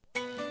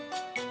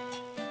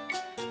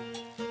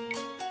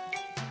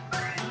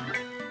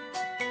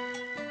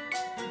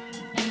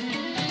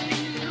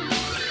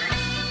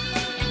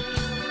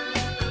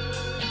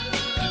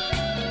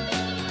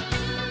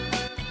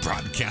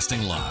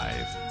Broadcasting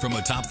live from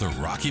atop the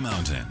Rocky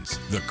Mountains,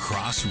 the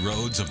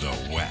crossroads of the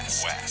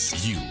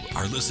West. You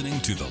are listening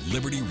to the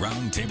Liberty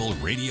Roundtable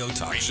Radio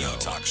Talk Show.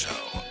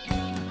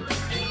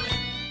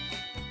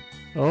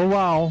 Oh,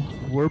 wow.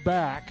 We're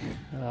back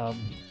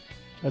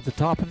at the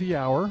top of the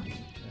hour.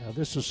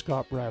 This is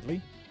Scott Bradley.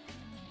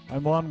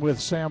 I'm on with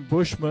Sam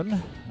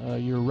Bushman,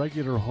 your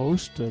regular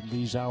host in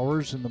these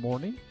hours in the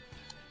morning.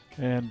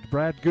 And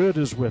Brad Good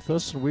is with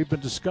us, and we've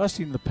been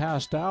discussing the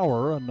past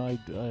hour, and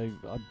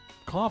I'm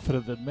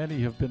confident that many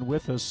have been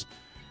with us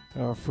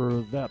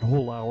for that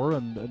whole hour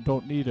and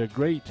don't need a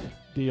great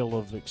deal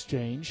of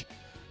exchange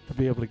to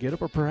be able to get it,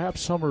 but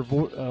perhaps some are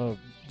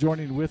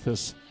joining with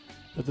us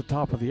at the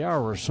top of the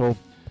hour. So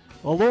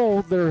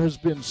although there has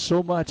been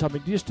so much, I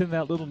mean, just in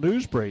that little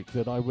news break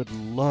that I would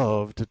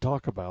love to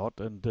talk about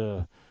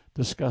and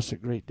discuss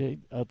at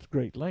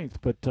great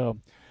length, but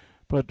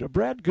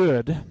Brad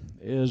Good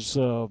has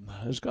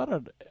got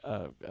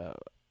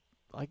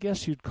I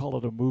guess you'd call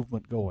it a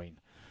movement going,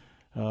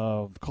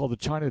 called the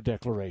China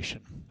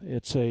Declaration.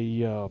 It's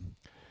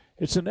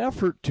an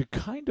effort to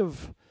kind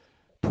of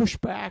push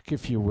back,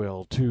 if you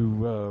will,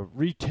 to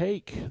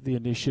retake the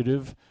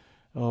initiative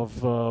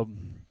of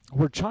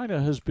where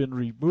China has been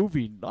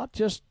removing not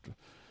just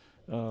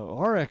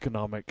our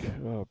economic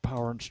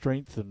power and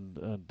strength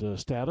and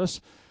status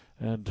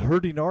and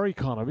hurting our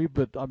economy,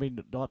 but I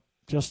mean not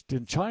just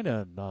in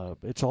China, and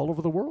it's all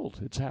over the world.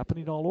 It's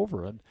happening all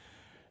over, and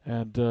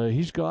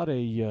he's got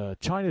a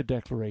China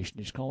Declaration.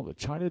 He's calling it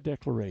the China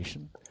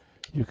Declaration.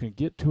 You can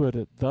get to it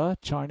at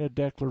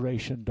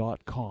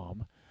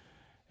thechinadeclaration.com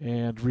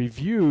and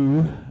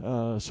review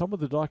some of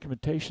the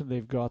documentation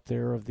they've got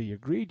there of the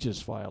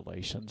egregious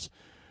violations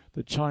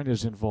that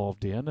China's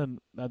involved in, and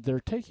they're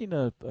taking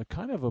a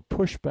kind of a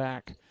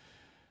pushback,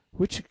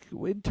 which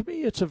to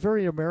me it's a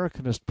very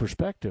Americanist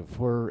perspective,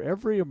 where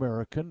every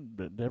American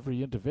and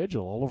every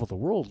individual all over the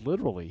world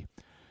literally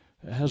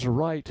has a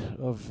right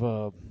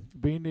of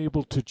being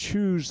able to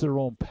choose their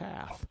own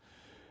path.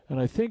 And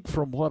I think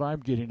from what I'm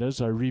getting as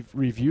I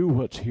review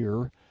what's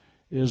here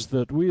is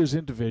that we as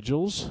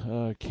individuals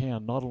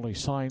can not only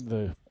sign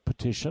the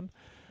petition,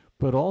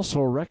 but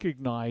also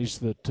recognize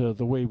that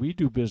the way we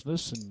do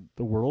business in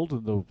the world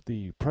and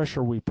the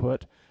pressure we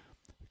put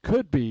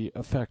could be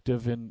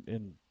effective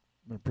in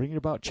bringing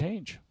about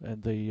change.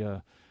 And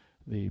the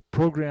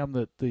program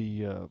that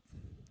the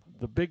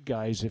big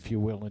guys, if you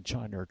will, in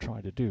China are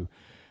trying to do.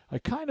 I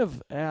kind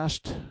of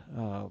asked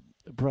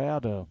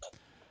Brad I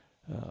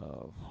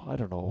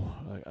don't know,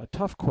 a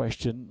tough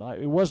question.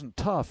 It wasn't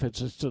tough. It's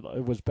just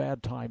it was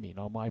bad timing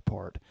on my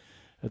part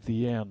at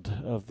the end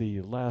of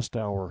the last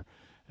hour.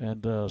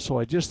 And so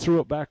I just threw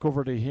it back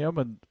over to him,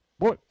 and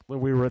boy,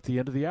 we were at the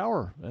end of the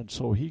hour. And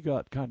so he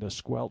got kind of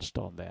squelched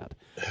on that.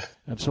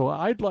 And so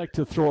I'd like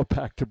to throw it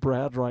back to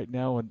Brad right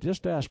now and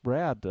just ask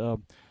Brad,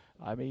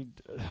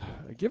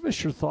 give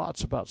us your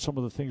thoughts about some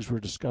of the things we're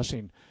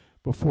discussing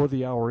before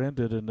the hour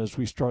ended. And as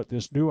we start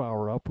this new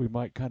hour up, we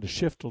might kind of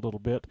shift a little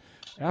bit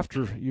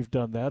after you've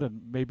done that.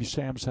 And maybe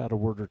Sam's had a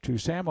word or two.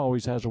 Sam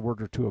always has a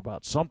word or two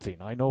about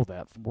something. I know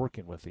that from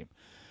working with him.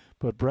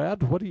 But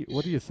Brad, what do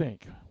you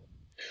think?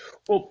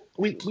 Well,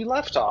 we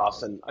left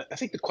off, and I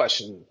think the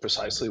question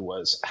precisely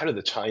was, how do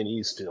the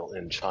Chinese feel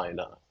in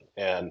China?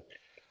 And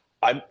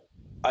I'm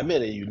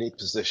in a unique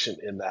position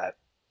in that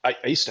I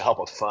used to help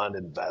a fund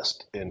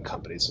invest in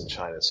companies in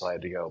China, so I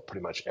had to go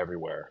pretty much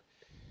everywhere.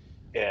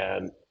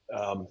 And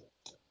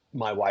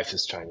my wife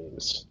is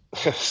Chinese,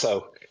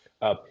 so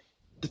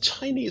the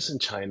Chinese in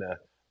China,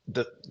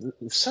 the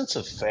sense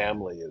of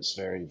family is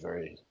very,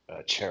 very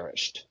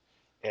cherished,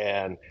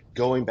 and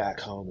going back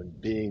home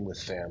and being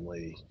with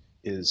family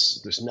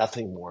there's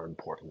nothing more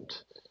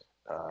important,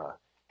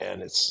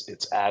 and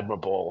it's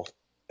admirable.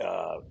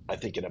 I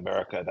think in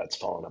America that's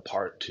fallen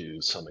apart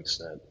to some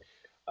extent.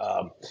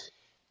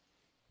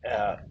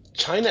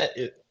 China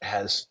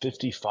has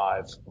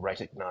 55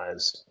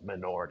 recognized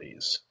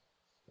minorities,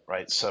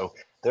 right? So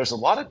there's a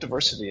lot of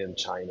diversity in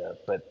China,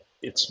 but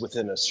it's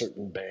within a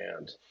certain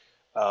band.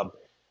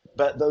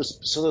 But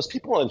those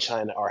people in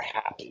China are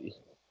happy.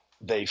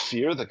 They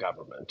fear the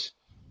government,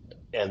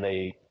 and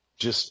they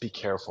just be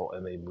careful,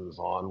 and they move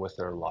on with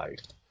their life,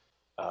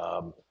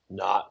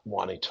 not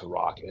wanting to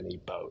rock any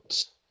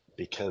boats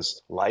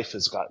because life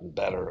has gotten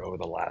better over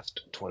the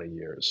last 20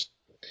 years.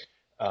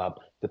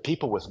 The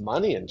people with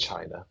money in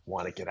China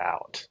want to get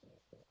out.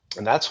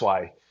 And that's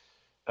why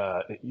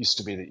it used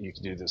to be that you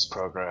could do this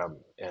program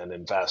and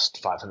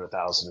invest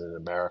 $500,000 in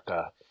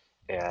America.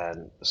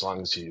 And as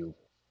long as you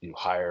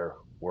hire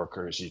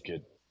workers, you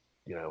could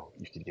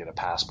get a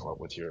passport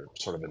with your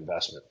sort of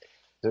investment.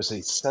 There's a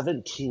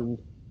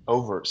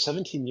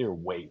 17-year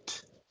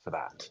wait for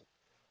that.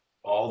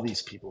 All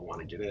these people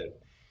want to get in.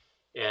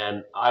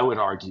 And I would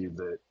argue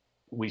that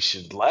we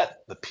should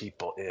let the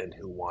people in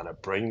who want to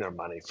bring their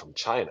money from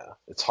China.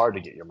 It's hard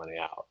to get your money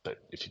out, but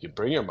if you could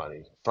bring your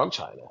money from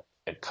China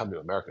and come to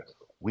America,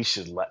 we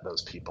should let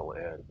those people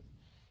in.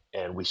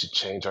 And we should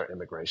change our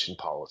immigration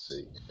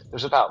policy.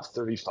 There's about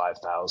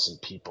 35,000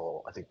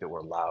 people, I think, that were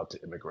allowed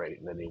to immigrate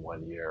in any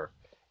 1 year,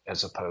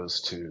 as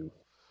opposed to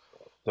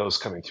those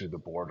coming through the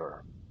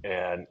border.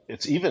 And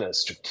it's even a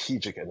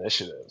strategic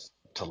initiative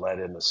to let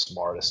in the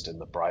smartest and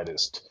the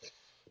brightest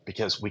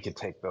because we can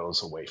take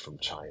those away from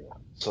China.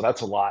 So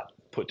that's a lot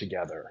put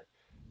together.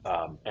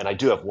 And I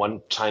do have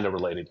one China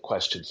related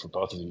question for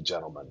both of you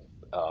gentlemen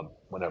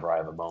whenever I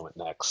have a moment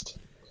next.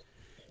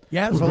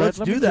 Yeah, so Brett, let's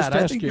let me do just that.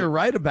 I ask think you- you're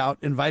right about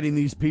inviting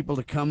these people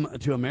to come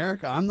to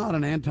America. I'm not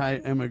an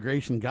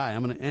anti-immigration guy.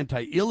 I'm an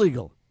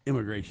anti-illegal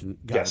immigration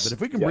guy. Yes, But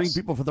if we can bring yes.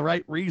 people for the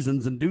right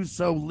reasons and do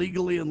so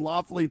legally and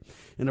lawfully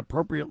and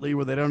appropriately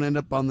where they don't end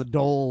up on the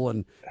dole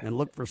and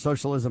look for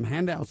socialism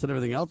handouts and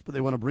everything else, but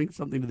they want to bring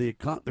something to the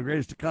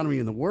greatest economy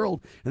in the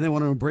world and they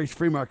want to embrace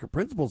free market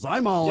principles,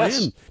 I'm all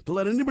Yes. in to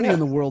let anybody Yeah. in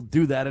the world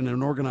do that in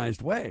an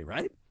organized way,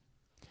 right?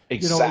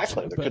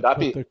 Exactly. There could not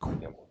be.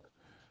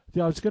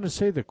 Yeah, I was going to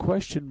say the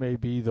question may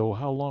be, though,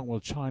 how long will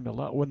China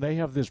allow? When they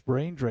have this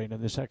brain drain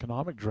and this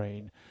economic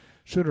drain,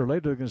 sooner or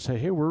later they're going to say,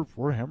 hey, we're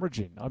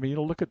hemorrhaging. I mean,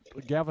 look at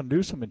Gavin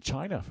Newsom in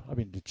China.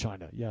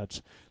 Yeah,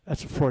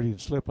 that's a Freudian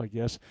slip, I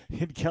guess.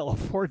 In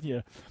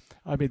California,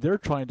 I mean, they're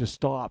trying to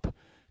stop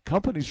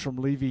companies from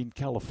leaving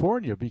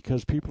California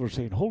because people are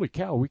saying, holy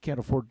cow, we can't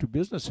afford to do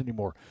business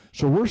anymore.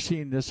 So we're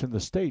seeing this in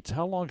the States.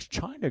 How long's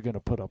China going to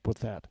put up with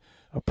that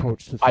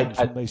approach to things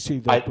when they see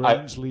their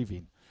brains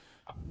leaving?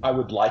 I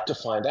would like to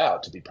find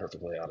out, to be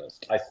perfectly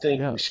honest. I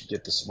think we should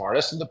get the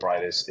smartest and the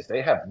brightest. If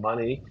they have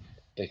money,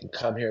 they can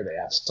come here, they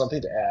have something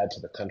to add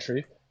to the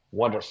country.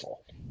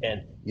 Wonderful.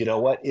 And you know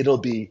what? It'll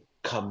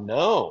become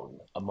known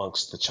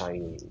amongst the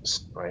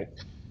Chinese, right?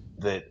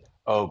 That,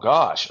 oh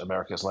gosh,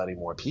 America's letting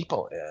more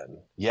people in.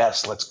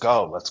 Yes, let's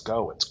go, it's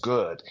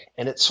good.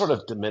 And it sort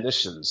of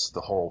diminishes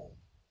the whole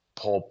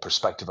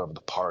perspective of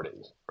the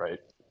party, right?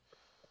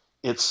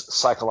 It's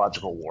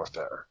psychological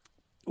warfare.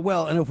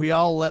 Well, and if we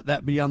all let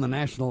that be on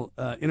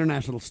the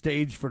international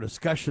stage for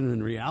discussion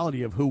and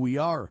reality of who we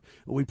are,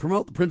 we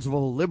promote the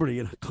principle of liberty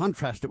and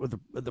contrast it with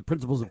the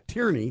principles of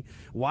tyranny.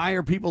 Why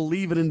are people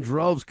leaving in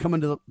droves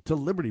coming to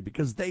liberty?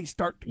 Because they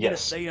start to get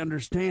it, they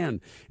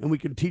understand. And we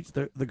can teach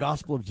the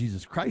gospel of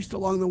Jesus Christ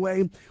along the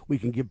way. We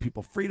can give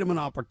people freedom and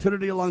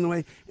opportunity along the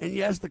way. And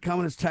yes, the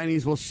Communist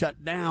Chinese will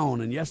shut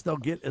down. And yes, they'll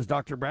get, as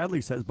Dr.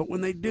 Bradley says, but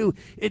when they do,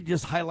 it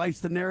just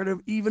highlights the narrative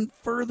even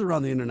further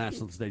on the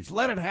international stage.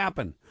 Let it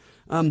happen.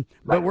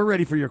 But we're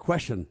ready for your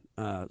question,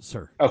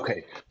 sir.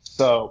 Okay.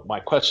 So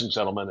my question,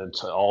 gentlemen, and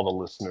to all the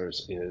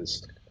listeners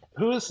is,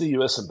 who is the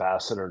U.S.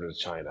 ambassador to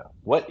China?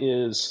 What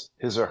is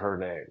his or her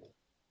name?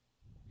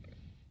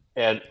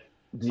 And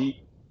the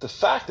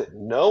fact that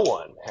no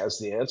one has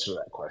the answer to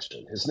that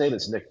question, his name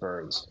is Nick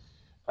Burns,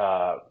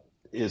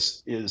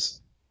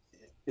 is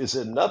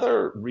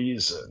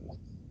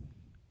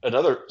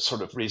another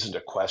sort of reason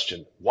to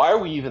question, why are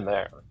we even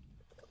there?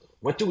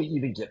 What do we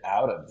even get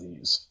out of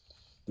these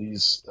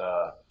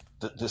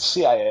the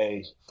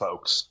CIA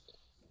folks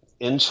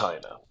in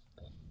China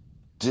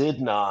did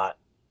not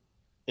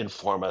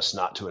inform us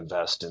not to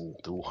invest in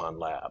the Wuhan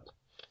lab.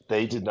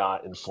 They did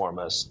not inform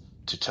us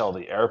to tell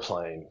the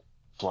airplane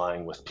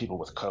flying with people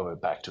with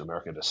COVID back to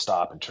America to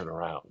stop and turn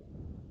around.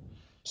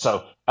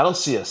 So I don't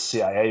see a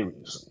CIA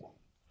reason.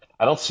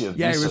 I don't see a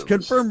visa it was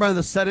confirmed by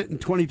the Senate in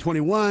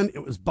 2021.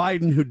 It was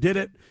Biden who did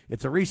it.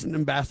 It's a recent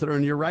ambassador,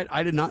 and you're right.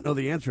 I did not know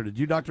the answer. Did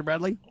you, Dr.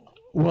 Bradley?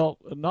 Well,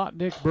 not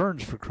Nick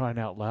Burns, for crying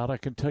out loud. I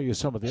can tell you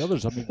some of the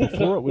others. I mean,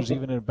 before it was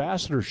even an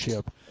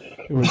ambassadorship,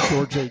 it was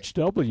George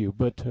H.W.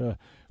 But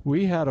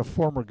we had a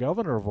former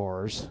governor of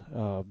ours,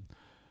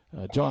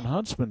 John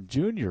Huntsman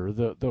Jr.,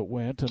 that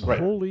went, and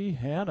holy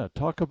Hannah,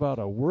 talk about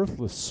a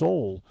worthless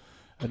soul,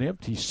 an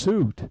empty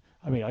suit.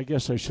 I mean, I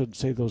guess I shouldn't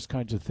say those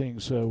kinds of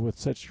things with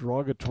such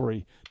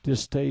derogatory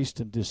distaste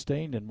and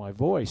disdain in my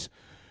voice.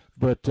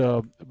 But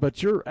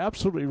you're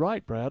absolutely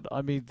right, Brad.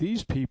 I mean,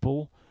 these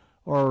people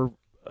are...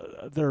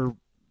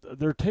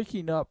 they're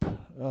taking up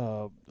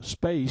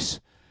space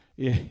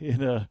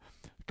in a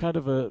kind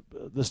of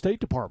the State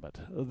Department.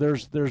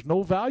 There's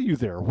no value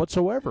there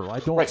whatsoever. I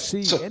don't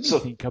see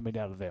anything coming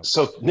out of them.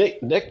 So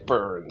Nick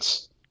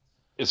Burns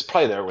is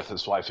probably there with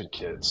his wife and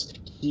kids.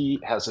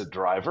 He has a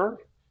driver,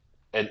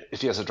 and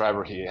if he has a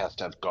driver, he has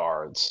to have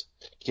guards.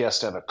 He has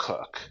to have a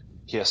cook.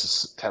 He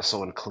has to have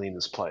someone clean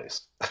his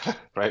place,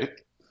 right?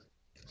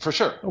 For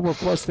sure. Well,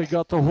 plus they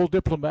got the whole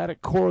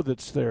diplomatic corps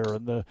that's there,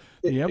 and the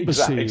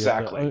embassy,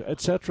 exactly, and,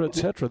 et cetera, et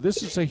cetera.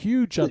 This is a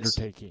huge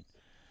undertaking.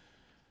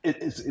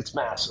 It's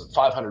massive,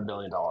 $500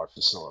 million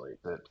facility.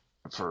 That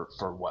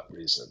for what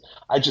reason?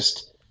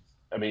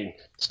 I mean,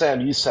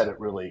 Sam, you said it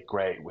really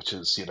great, which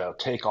is,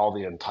 take all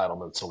the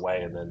entitlements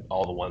away, and then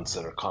all the ones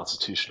that are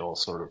constitutional,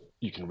 sort of,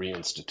 you can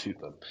reinstitute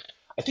them.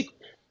 I think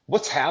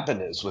what's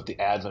happened is with the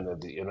advent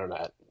of the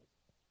internet,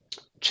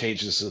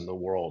 changes in the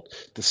world,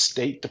 the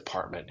State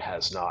Department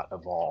has not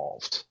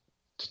evolved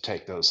to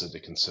take those into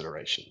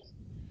consideration.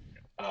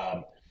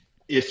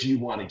 If you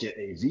want to get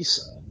a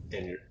visa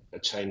and you're a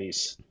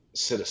Chinese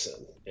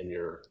citizen and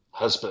your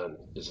husband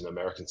is an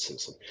American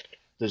citizen,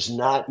 there's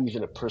not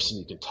even a person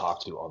you can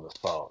talk to on the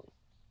phone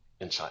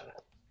in China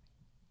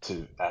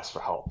to ask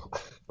for help,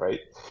 right?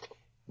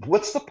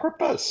 What's the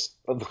purpose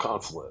of the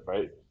consulate,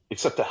 right?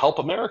 except to help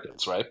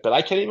Americans, right? But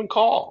I can't even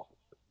call.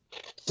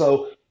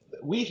 So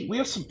we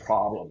have some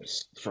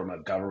problems from a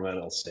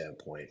governmental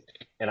standpoint,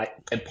 and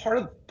part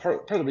of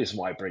the reason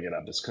why I bring it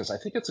up is because I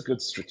think it's a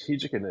good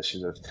strategic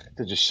initiative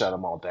to just shut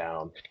them all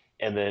down,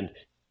 and then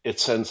it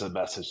sends a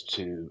message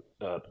to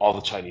all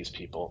the Chinese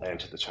people and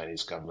to the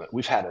Chinese government.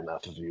 We've had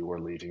enough of you. We're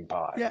leaving.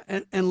 Bye. Yeah,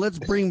 and let's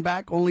bring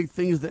back only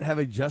things that have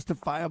a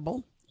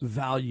justifiable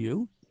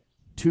value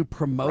to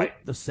promote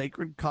Right. the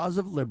sacred cause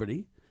of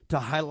liberty, to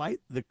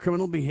highlight the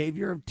criminal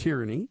behavior of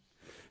tyranny,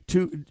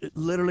 to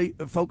literally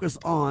focus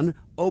on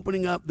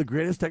opening up the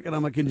greatest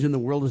economic engine the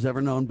world has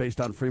ever known based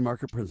on free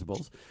market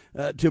principles,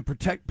 to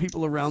protect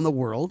people around the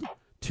world,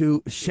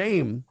 to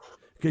shame,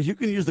 because you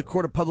can use the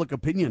court of public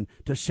opinion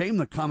to shame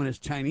the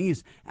communist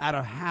Chinese out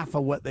of half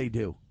of what they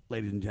do.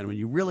 Ladies and gentlemen,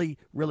 you really,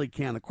 really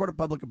can. The court of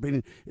public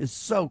opinion is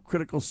so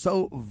critical,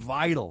 so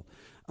vital,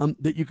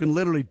 that you can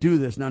literally do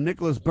this. Now,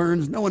 Nicholas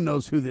Burns, no one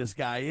knows who this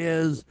guy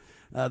is.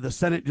 The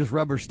Senate just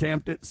rubber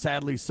stamped it,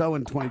 sadly so,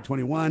 in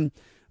 2021.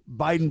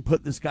 Biden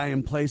put this guy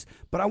in place.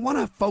 But I want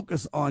to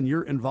focus on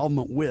your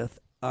involvement with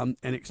and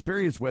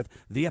experience with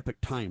the Epoch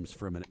Times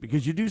for a minute,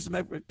 because you do some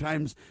Epoch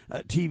Times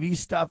TV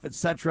stuff,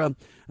 etc.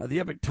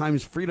 The Epoch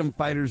Times freedom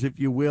fighters, if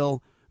you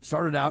will,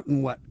 started out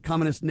in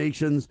communist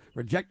nations,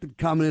 rejected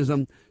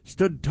communism,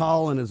 stood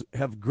tall, and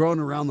have grown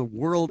around the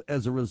world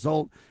as a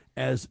result,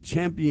 as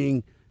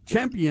championing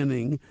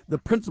the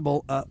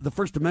principle, the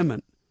First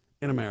Amendment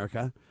in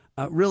America.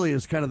 Really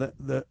is kind of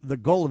the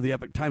goal of the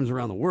Epoch Times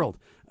around the world.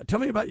 Tell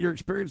me about your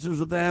experiences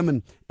with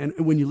them, and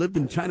when you lived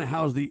in China,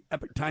 how is the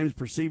Epoch Times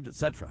perceived,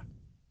 etc.?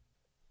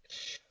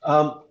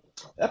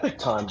 Epic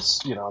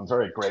Times, I'm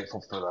very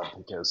grateful for them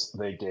because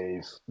they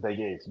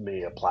gave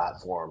me a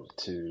platform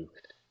to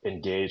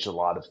engage a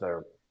lot of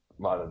their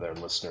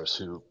listeners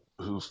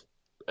who,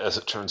 as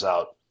it turns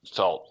out,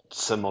 felt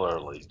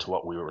similarly to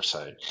what we were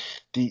saying.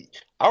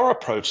 Our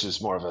approach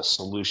is more of a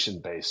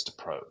solution-based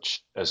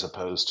approach as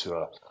opposed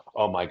to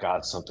oh my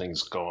God, something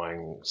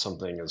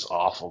is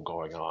awful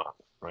going on,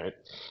 right?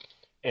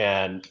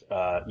 And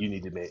you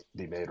need to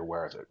be made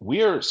aware of it.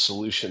 We are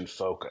solution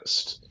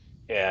focused.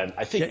 And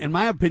I think, in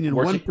my opinion,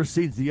 one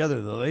precedes the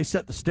other, though. They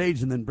set the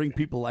stage and then bring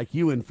people like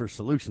you in for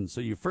solutions.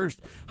 So you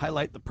first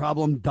highlight the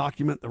problem,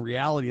 document the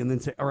reality, and then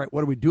say, all right,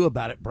 what do we do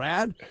about it,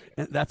 Brad?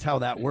 And that's how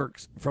that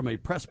works from a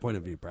press point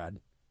of view, Brad.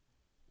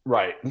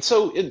 right. And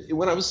so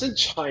when I was in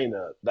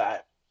China,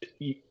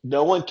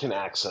 no one can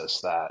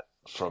access that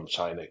from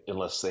China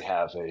unless they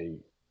have a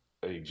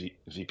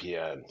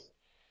VPN.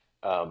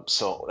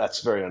 So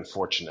that's very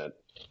unfortunate.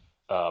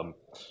 But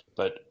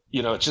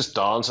it just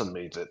dawns on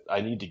me that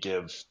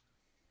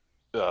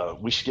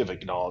we should give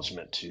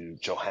acknowledgement to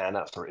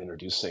Johanna for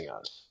introducing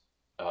us.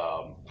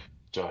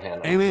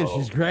 Johanna. Amen.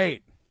 She's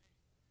great.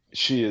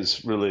 She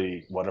is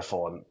really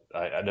wonderful, and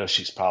I know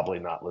she's probably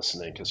not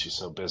listening because she's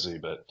so busy.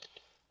 But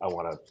I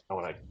want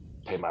to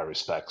pay my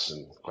respects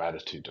and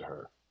gratitude to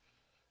her.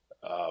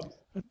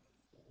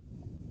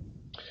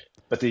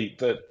 But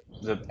the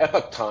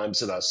Epoch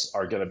Times and us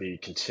are going to be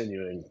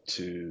continuing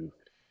to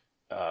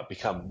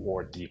become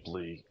more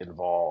deeply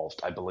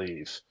involved, I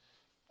believe,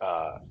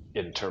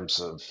 in terms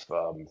of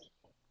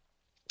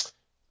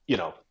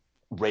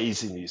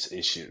raising these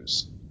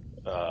issues,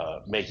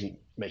 making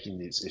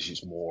these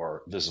issues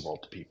more visible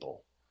to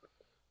people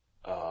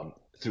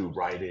through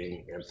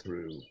writing and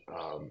through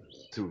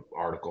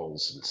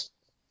articles and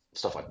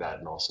stuff like that,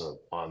 and also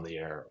on the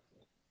air.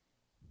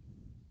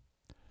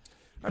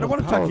 I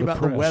want to talk to you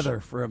about the weather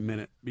for a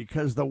minute,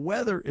 because the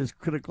weather is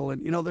critical.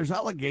 And, there's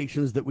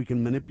allegations that we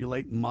can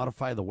manipulate and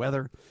modify the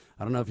weather.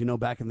 I don't know if you know,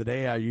 back in the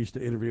day, I used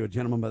to interview a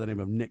gentleman by the name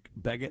of Nick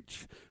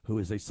Begich, who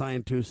is a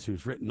scientist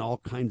who's written all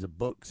kinds of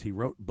books. He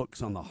wrote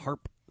books on the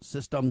HAARP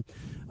system,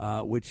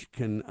 which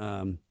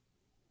can,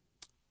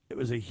 it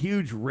was a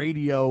huge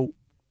radio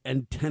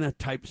antenna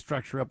type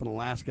structure up in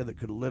Alaska that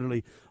could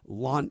literally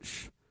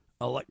launch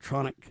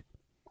electronic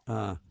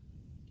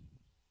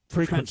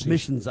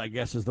transmissions, I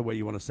guess is the way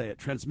you want to say it.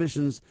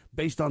 Transmissions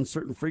based on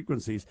certain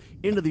frequencies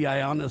into the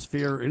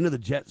ionosphere, into the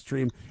jet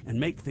stream, and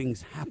make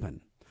things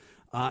happen.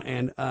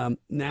 And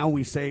now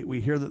we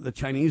hear that the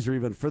Chinese are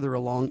even further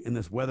along in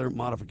this weather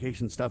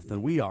modification stuff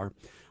than we are.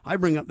 I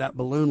bring up that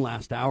balloon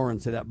last hour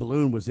and say that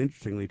balloon was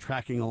interestingly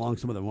tracking along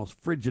some of the most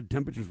frigid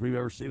temperatures we've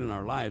ever seen in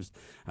our lives.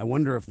 I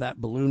wonder if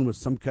that balloon was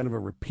some kind of a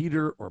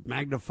repeater or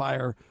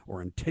magnifier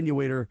or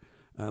attenuator,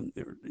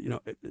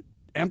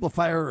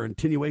 amplifier or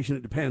attenuation,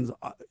 it depends.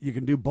 You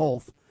can do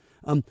both,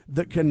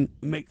 that can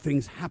make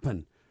things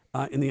happen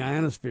in the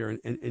ionosphere.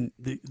 And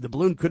the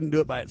balloon couldn't do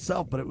it by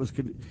itself, but it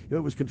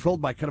was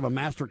controlled by kind of a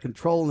master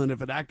control, and then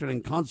if it acted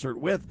in concert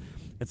with,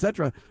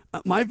 etc.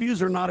 My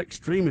views are not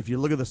extreme if you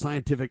look at the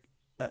scientific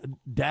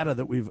data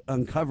that we've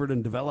uncovered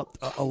and developed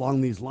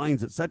along these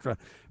lines, etc.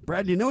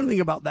 Brad, do you know anything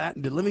about that?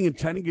 And did living in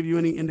China give you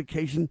any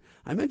indication?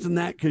 I mentioned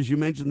that because you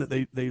mentioned that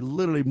they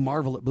literally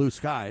marvel at blue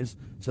skies,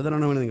 so they don't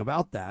know anything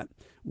about that.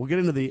 We'll get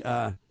into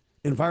the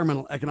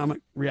environmental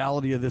economic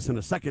reality of this in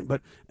a second,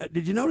 but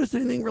did you notice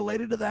anything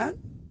related to that?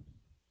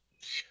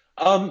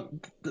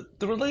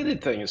 The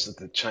related thing is that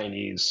the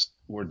Chinese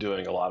we're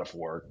doing a lot of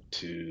work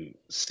to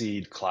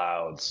seed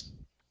clouds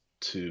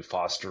to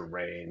foster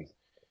rain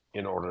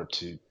in order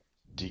to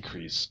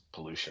decrease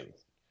pollution.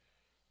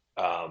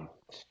 Um,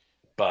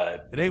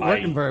 but It ain't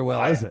working very well,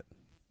 I is it?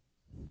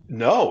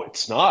 no,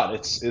 it's not.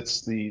 It's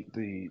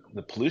the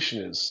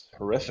pollution is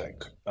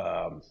horrific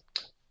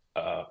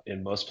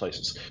in most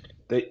places.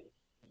 They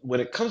when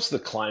it comes to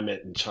the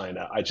climate in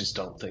China, I just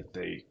don't think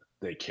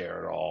they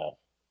care at all.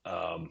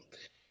 Um,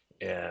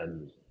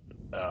 and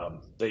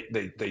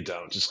they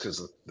don't just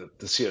because the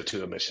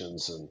CO2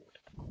 emissions and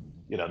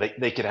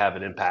they could have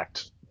an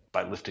impact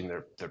by lifting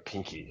their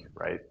pinky,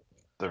 right?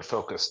 They're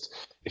focused.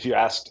 If you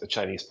asked a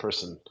Chinese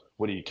person,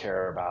 what do you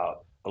care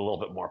about? A little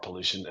bit more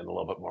pollution and a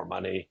little bit more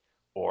money,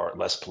 or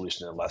less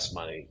pollution and less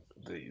money?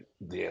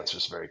 The answer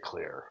is very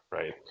clear,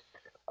 right?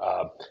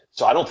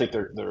 So I don't think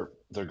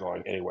they're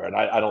going anywhere, and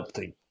I don't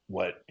think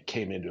what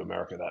came into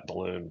America, that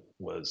balloon,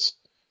 was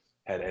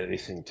had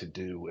anything to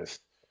do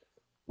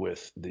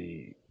with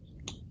the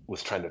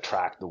with trying to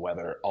track the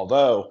weather.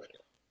 Although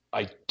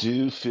I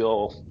do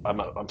feel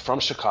I'm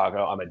from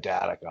Chicago. I'm a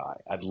data guy.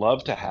 I'd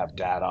love to have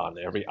data on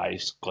every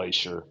ice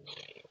glacier,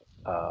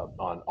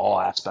 on all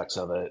aspects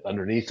of it,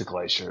 underneath the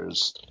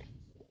glaciers,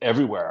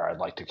 everywhere. I'd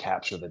like to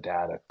capture the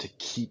data to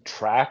keep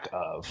track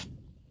of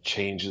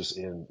changes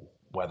in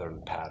weather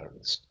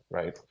patterns,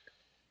 right?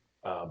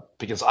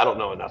 Because I don't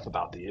know enough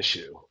about the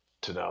issue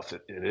to know if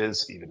it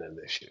is even an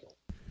issue.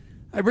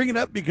 I bring it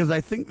up because I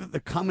think that the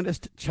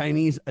Communist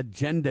Chinese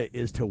agenda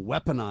is to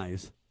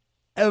weaponize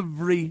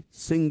every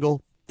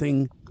single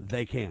thing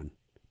they can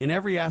in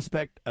every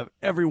aspect of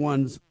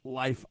everyone's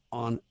life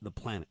on the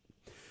planet.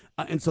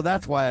 And so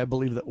that's why I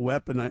believe that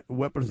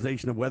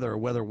weaponization of weather or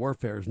weather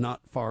warfare is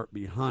not far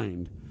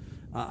behind.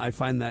 I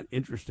find that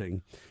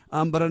interesting.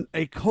 But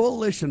a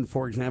coalition,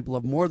 for example,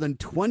 of more than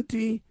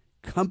 20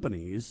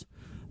 companies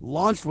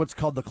launched what's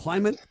called the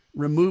Climate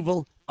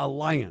Removal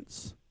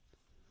Alliance.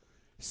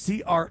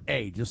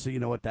 CRA, just so you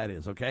know what that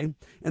is, okay?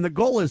 And the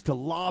goal is to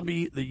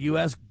lobby the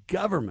U.S.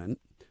 government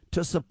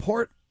to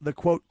support the,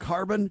 quote,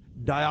 carbon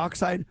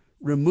dioxide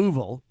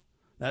removal,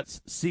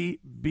 that's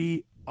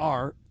CBR,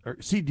 or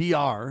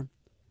CDR,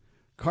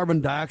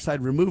 carbon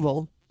dioxide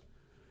removal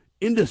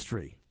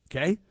industry,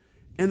 okay?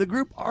 And the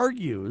group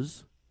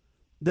argues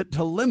that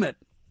to limit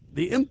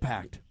the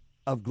impact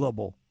of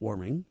global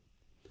warming,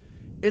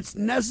 it's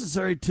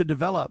necessary to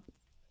develop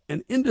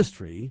an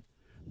industry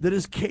that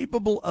is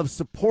capable of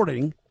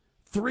supporting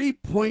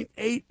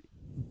 3.8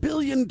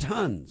 billion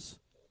tons.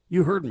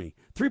 You heard me.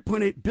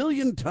 3.8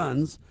 billion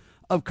tons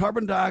of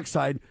carbon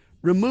dioxide,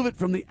 remove it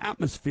from the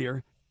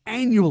atmosphere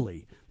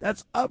annually.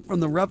 That's up from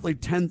the roughly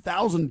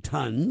 10,000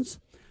 tons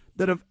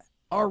that have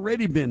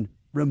already been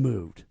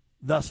removed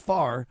thus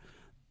far.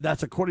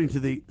 That's according to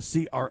the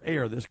CRA,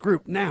 or this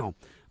group. Now,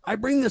 I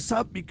bring this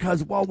up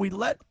because while we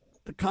let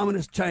the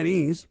Communist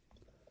Chinese,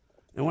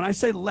 and when I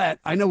say let,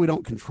 I know we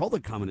don't control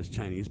the Communist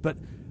Chinese, but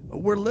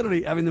we're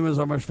literally having them as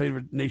our most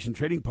favorite nation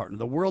trading partner.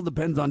 The world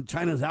depends on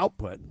China's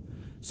output,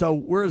 so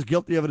we're as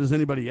guilty of it as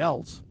anybody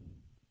else.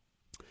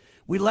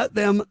 We let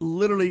them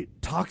literally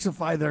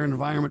toxify their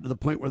environment to the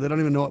point where they don't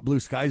even know what blue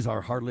skies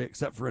are, hardly,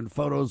 except for in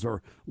photos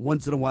or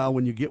once in a while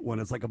when you get one.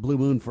 It's like a blue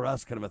moon for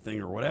us kind of a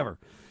thing or whatever.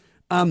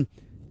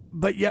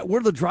 But yet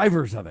we're the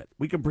drivers of it.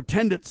 We can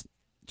pretend it's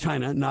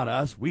China, not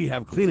us. We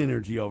have clean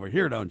energy over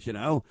here, don't you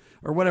know?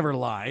 Or whatever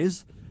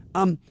lies.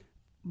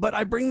 But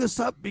I bring this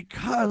up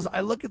because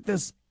I look at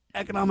this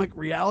economic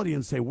reality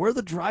and say, we're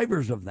the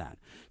drivers of that.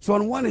 So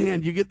on one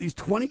hand, you get these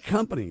 20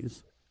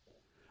 companies,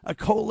 a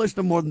coalition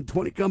of more than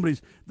 20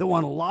 companies that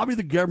want to lobby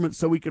the government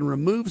so we can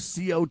remove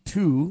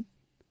CO2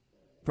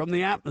 from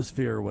the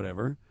atmosphere or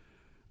whatever,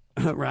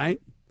 right?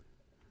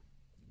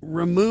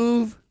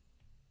 Remove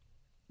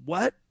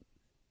what?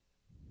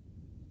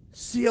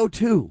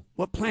 CO2,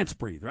 what plants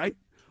breathe, right?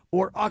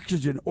 Or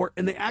oxygen,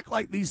 and they act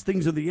like these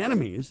things are the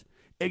enemies,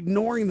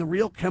 ignoring the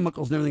real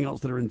chemicals and everything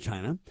else that are in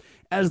China.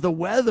 As the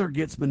weather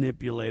gets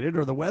manipulated,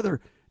 or the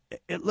weather,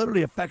 it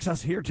literally affects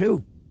us here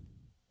too.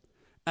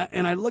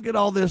 And I look at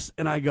all this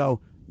and I go,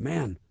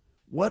 man,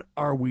 what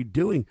are we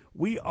doing?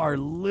 We are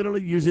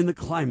literally using the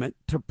climate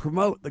to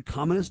promote the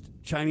Communist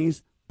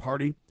Chinese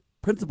Party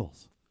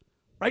principles.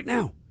 Right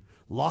now,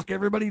 lock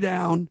everybody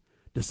down,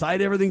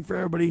 decide everything for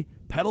everybody,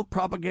 peddle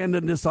propaganda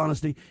and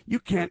dishonesty. You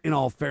can't, in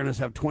all fairness,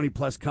 have 20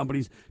 plus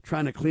companies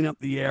trying to clean up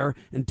the air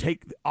and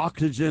take the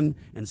oxygen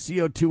and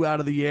CO2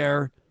 out of the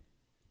air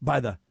by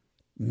the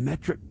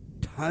metric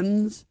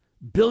tons,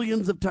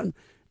 billions of tons,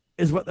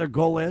 is what their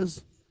goal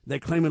is. They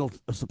claim it'll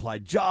supply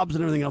jobs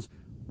and everything else,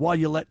 while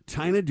you let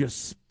China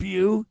just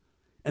spew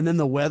and then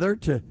the weather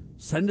to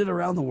send it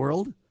around the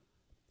world.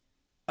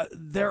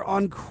 They're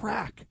on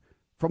crack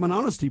from an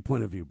honesty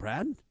point of view,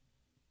 Brad.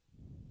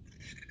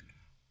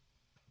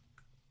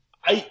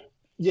 I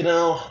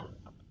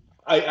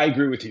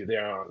agree with you. They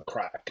are on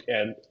crack,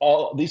 and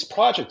all these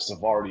projects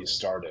have already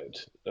started.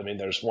 I mean,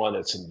 there's one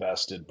that's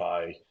invested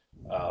by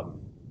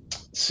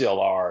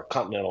CLR,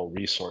 Continental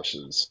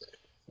Resources,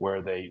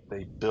 where they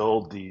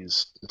build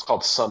these. It's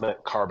called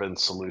Summit Carbon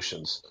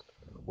Solutions,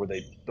 where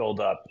they build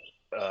up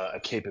a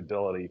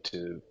capability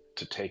to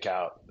take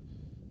out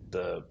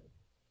the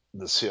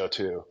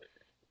CO2.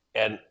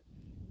 And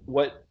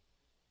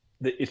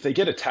if they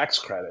get a tax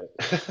credit,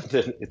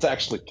 then it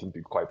actually can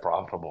be quite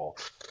profitable.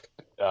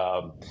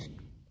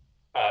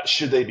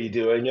 Should they be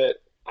doing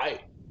it? I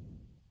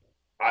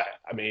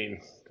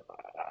mean,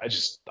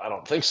 I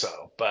don't think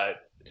so.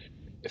 But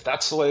if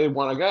that's the way they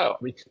want to go,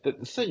 I mean, the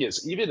thing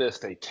is, even if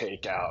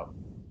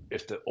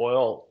the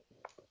oil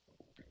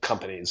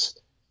companies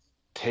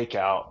take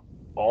out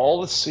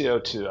all the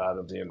CO2 out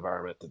of the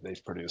environment that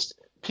they've produced,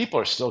 people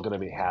are still going to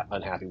be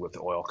unhappy with the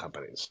oil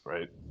companies,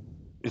 right?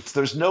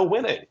 There's no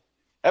winning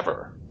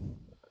ever.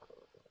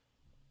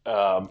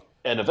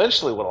 And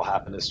eventually what will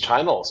happen is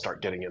China will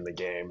start getting in the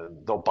game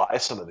and they'll buy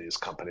some of these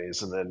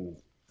companies. And then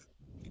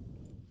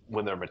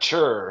when they're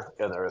mature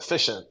and they're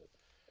efficient,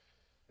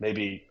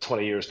 maybe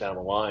 20 years down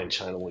the line,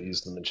 China will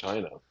use them in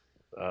China.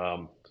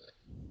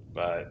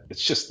 But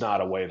it's just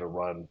not a way to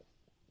run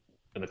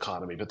an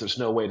economy. But there's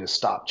no way to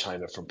stop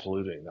China from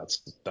polluting.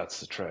 That's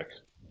the trick.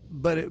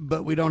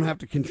 But we don't have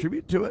to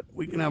contribute to it.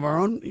 We can have our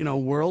own,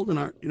 world and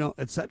our,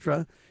 et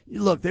cetera.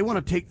 Look, they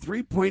want to take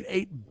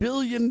 3.8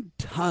 billion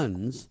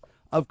tons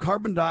of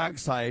carbon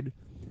dioxide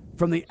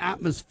from the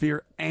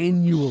atmosphere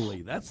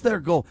annually. That's their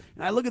goal.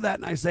 And I look at that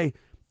and I say,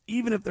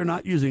 even if they're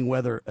not using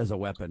weather as a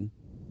weapon,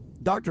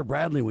 Dr.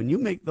 Bradley, when you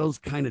make those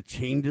kind of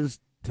changes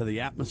to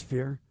the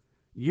atmosphere,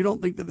 you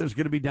don't think that there's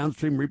going to be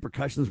downstream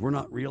repercussions we're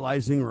not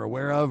realizing or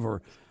aware of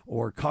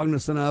or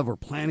cognizant of or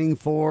planning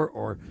for?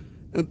 Or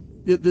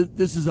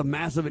this is a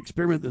massive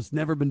experiment that's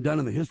never been done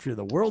in the history of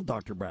the world,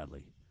 Dr.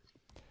 Bradley.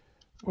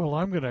 Well,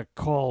 I'm going to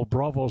call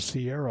Bravo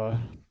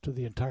Sierra to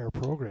the entire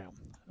program.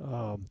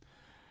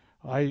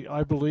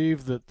 I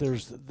believe that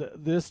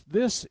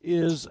this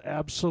is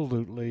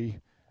absolutely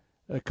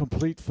a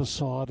complete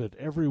facade in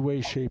every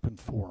way, shape, and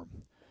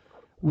form.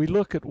 We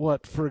look at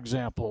what, for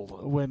example,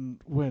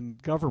 when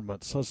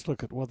governments, let's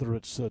look at whether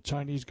it's the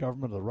Chinese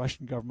government or the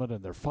Russian government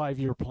and their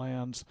 5-year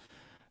plans,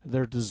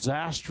 their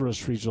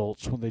disastrous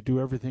results when they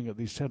do everything at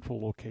these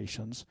central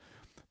locations,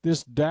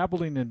 this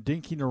dabbling and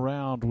dinking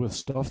around with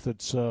stuff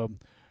that's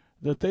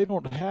that they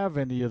don't have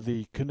any of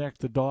the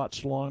connect the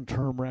dots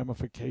long-term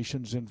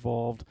ramifications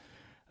involved.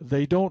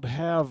 They don't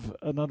have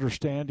an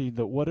understanding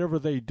that whatever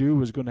they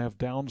do is going to have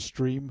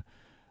downstream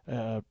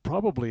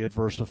probably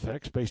adverse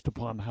effects based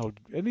upon how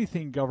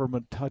anything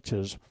government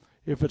touches,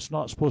 if it's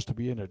not supposed to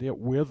be in it, it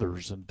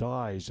withers and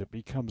dies. It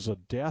becomes a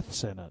death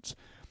sentence.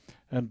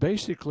 And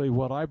basically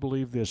what I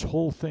believe this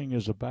whole thing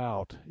is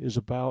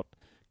about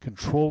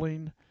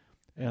controlling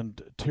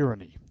and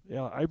tyranny.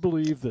 I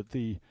believe that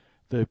the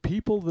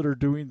people that are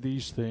doing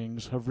these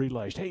things have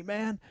realized, hey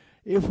man,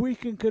 if we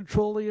can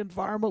control the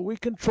environment, we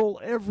control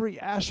every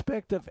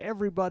aspect of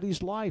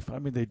everybody's life. I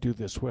mean, they do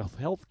this with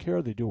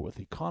healthcare, they do it with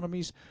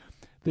economies.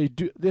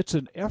 It's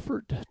an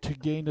effort to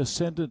gain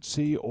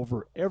ascendancy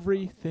over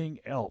everything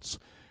else.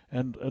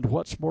 And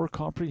what's more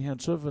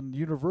comprehensive and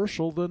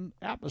universal than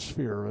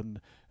atmosphere and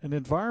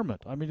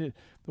environment? I mean,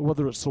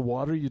 whether it's the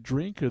water you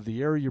drink or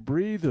the air you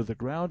breathe or the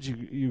ground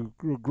you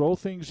grow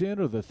things in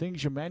or the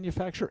things you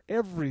manufacture,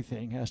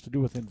 everything has to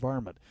do with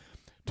environment.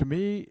 To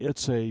me,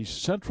 it's a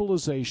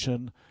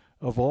centralization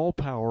of all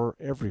power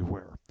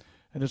everywhere.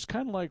 And it's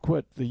kind of like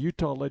what the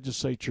Utah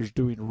legislature is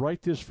doing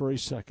right this very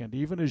second.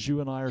 Even as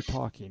you and I are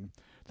talking,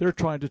 they're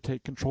trying to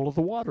take control of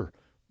the water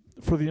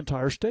for the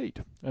entire state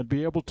and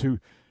be able to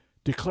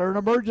declare an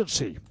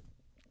emergency.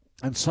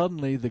 And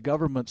suddenly the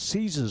government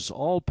seizes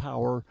all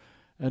power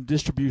and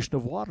distribution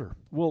of water.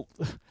 Well,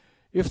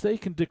 if they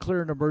can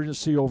declare an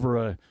emergency over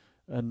a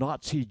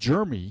Nazi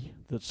Germany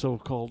that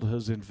so-called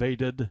has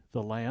invaded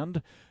the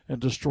land and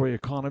destroy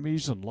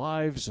economies and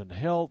lives and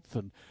health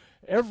and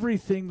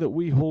everything that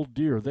we hold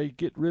dear, they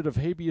get rid of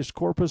habeas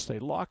corpus, they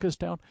lock us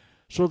down.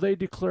 So they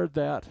declared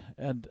that,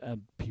 and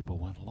people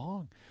went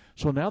along.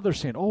 So now they're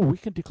saying, oh, we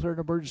can declare an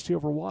emergency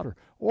over water,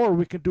 or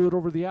we can do it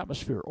over the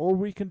atmosphere, or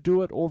we can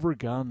do it over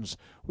guns.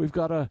 We've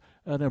got an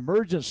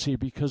emergency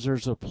because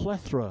there's a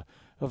plethora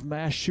of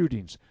mass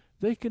shootings.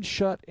 They can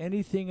shut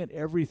anything and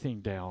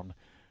everything down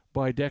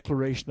by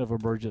declaration of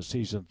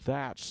emergencies, and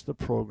that's the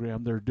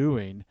program they're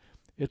doing.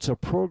 It's a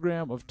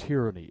program of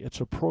tyranny. It's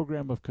a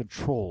program of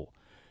control.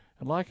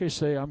 And like I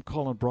say, I'm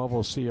calling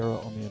Bravo Sierra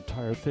on the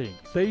entire thing.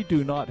 They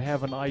do not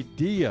have an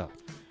idea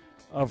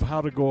of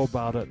how to go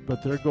about it,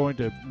 but they're going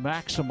to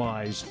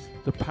maximize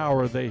the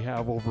power they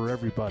have over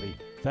everybody.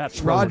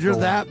 That's Roger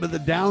that, but the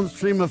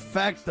downstream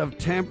effect of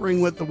tampering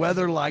with the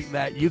weather like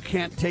that, you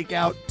can't take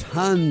out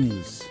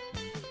tons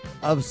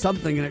of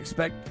something and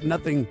expect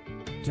nothing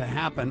to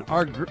happen.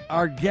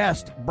 Our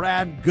guest,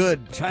 Brad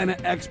Good, China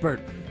expert,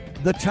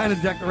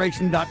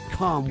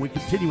 thechinadeclaration.com. We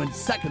continue in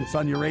seconds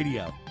on your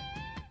radio.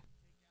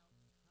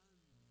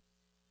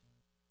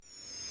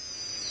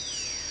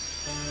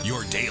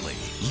 Your daily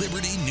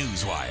Liberty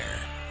News Wire.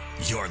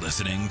 You're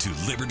listening to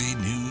Liberty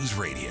News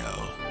Radio.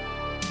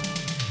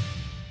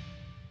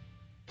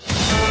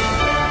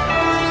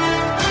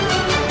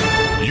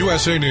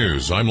 USA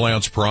News, I'm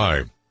Lance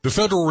Pry. The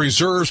Federal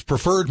Reserve's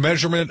preferred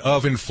measurement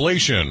of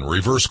inflation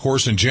reversed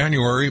course in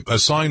January, a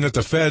sign that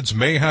the Feds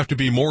may have to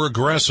be more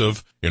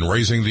aggressive in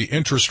raising the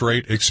interest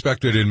rate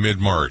expected in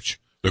mid-March.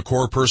 The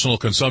core personal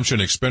consumption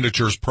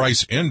expenditures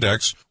price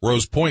index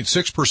rose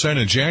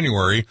 0.6% in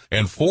January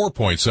and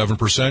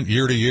 4.7%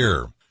 year to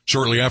year.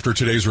 Shortly after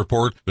today's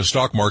report, the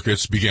stock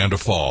markets began to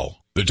fall.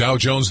 The Dow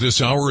Jones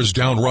this hour is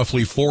down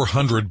roughly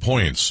 400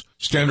 points.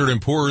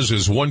 Standard & Poor's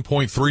is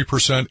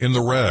 1.3% in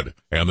the red,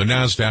 and the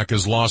Nasdaq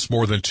has lost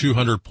more than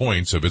 200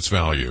 points of its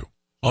value.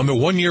 On the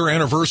one-year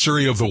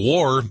anniversary of the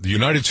war, the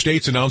United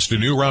States announced a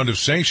new round of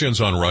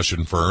sanctions on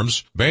Russian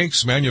firms,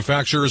 banks,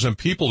 manufacturers, and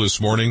people this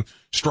morning,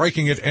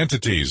 striking at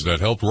entities that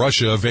helped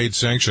Russia evade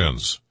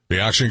sanctions. The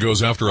action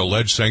goes after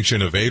alleged sanction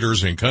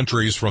evaders in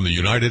countries from the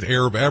United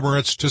Arab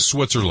Emirates to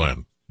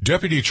Switzerland.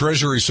 Deputy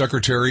Treasury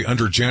Secretary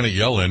under Janet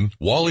Yellen,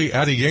 Wally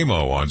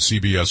Adeyemo on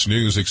CBS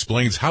News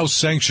explains how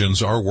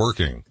sanctions are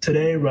working.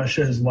 Today,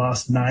 Russia has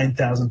lost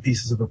 9,000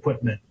 pieces of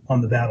equipment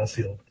on the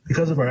battlefield.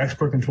 Because of our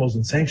export controls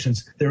and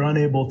sanctions, they're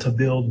unable to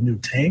build new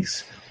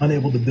tanks,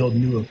 unable to build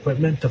new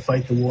equipment to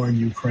fight the war in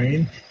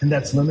Ukraine, and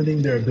that's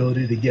limiting their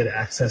ability to get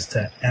access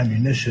to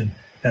ammunition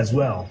as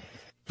well.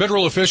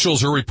 Federal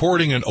officials are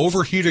reporting an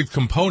overheated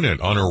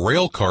component on a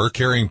rail car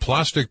carrying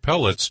plastic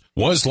pellets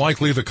was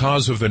likely the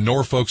cause of the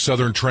Norfolk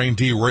Southern train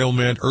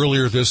derailment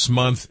earlier this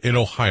month in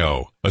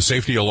Ohio. A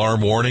safety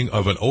alarm warning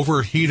of an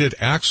overheated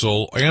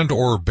axle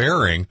and/or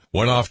bearing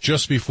went off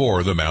just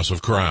before the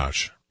massive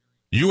crash.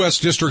 U.S.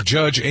 District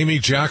Judge Amy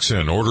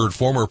Jackson ordered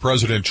former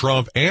President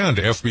Trump and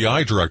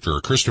FBI Director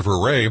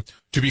Christopher Wray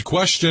to be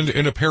questioned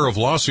in a pair of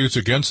lawsuits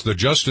against the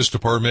Justice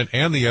Department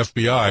and the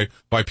FBI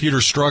by Peter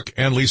Strzok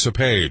and Lisa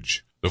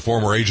Page. The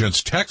former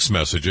agent's text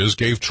messages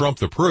gave Trump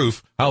the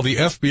proof how the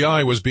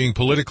FBI was being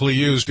politically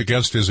used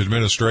against his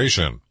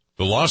administration.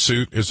 The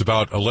lawsuit is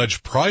about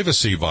alleged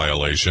privacy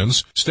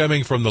violations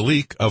stemming from the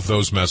leak of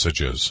those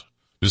messages.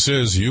 This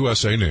is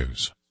USA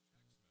News.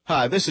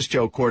 Hi, this is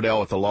Joe Cordell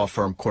with the law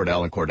firm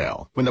Cordell &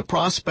 Cordell. When the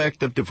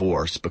prospect of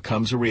divorce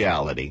becomes a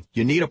reality,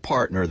 you need a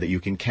partner that you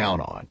can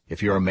count on.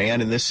 If you're a man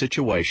in this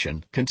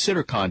situation,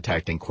 consider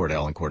contacting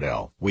Cordell &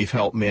 Cordell. We've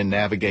helped men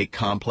navigate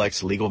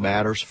complex legal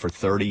matters for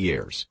 30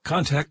 years.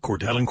 Contact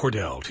Cordell &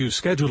 Cordell to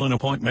schedule an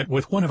appointment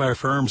with one of our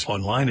firms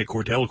online at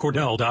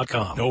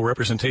CordellCordell.com. No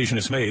representation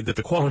is made that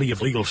the quality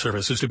of legal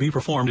services to be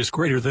performed is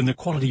greater than the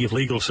quality of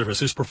legal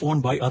services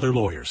performed by other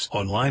lawyers.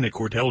 Online at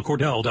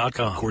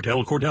CordellCordell.com.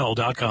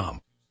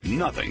 CordellCordell.com.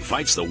 Nothing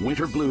fights the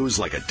winter blues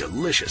like a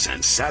delicious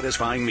and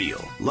satisfying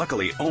meal.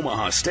 Luckily,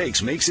 Omaha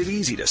Steaks makes it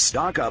easy to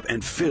stock up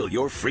and fill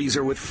your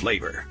freezer with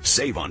flavor.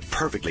 Save on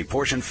perfectly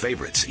portioned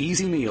favorites,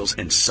 easy meals,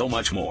 and so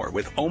much more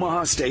with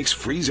Omaha Steaks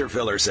Freezer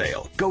Filler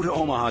Sale. Go to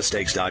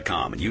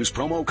omahasteaks.com and use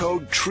promo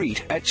code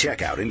TREAT at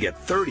checkout and get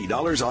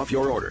 $30 off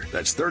your order.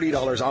 That's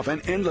 $30 off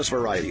an endless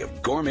variety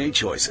of gourmet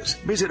choices.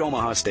 Visit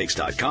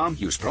omahasteaks.com,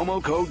 use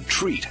promo code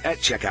TREAT at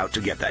checkout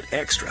to get that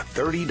extra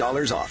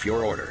 $30 off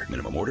your order.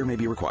 Minimum order may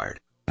be required.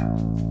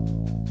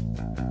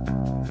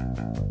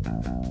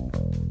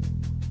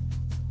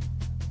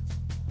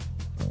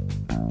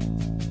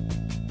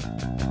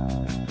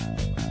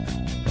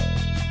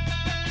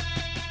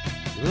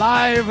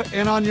 Live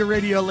and on your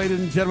radio, ladies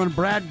and gentlemen,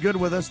 Brad Good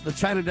with us. The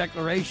China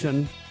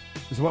Declaration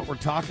is what we're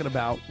talking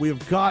about. We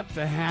have got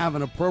to have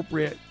an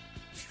appropriate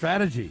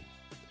strategy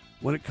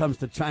when it comes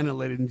to China,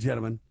 ladies and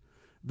gentlemen.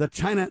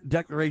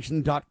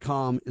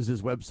 TheChinaDeclaration.com is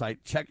his website.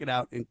 Check it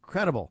out.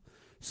 Incredible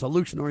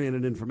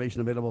solution-oriented information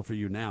available for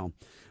you now.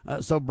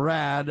 So,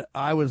 Brad,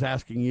 I was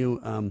asking you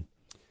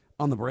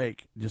on the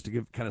break, just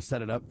to kind of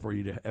set it up for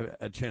you to have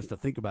a chance to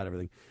think about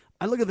everything.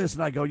 I look at this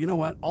and I go, you know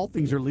what? All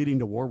things are leading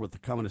to war with the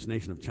communist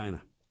nation of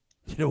China.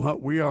 You know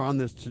what? We are on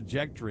this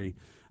trajectory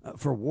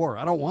for war.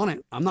 I don't want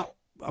it. I'm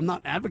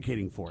not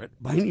advocating for it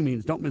by any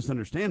means. Don't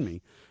misunderstand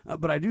me.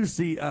 But I do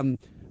see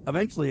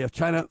eventually if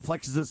China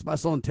flexes its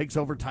muscle and takes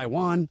over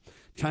Taiwan,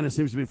 China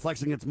seems to be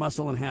flexing its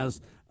muscle and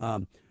has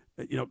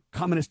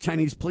communist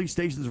Chinese police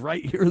stations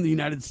right here in the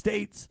United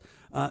States.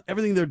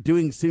 Everything they're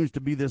doing seems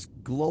to be this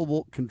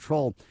global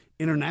control,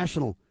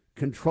 international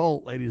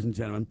control, ladies and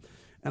gentlemen.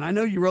 And I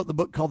know you wrote the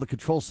book called The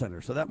Control Center,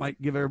 so that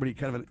might give everybody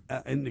kind of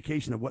an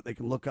indication of what they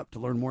can look up to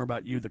learn more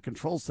about you. The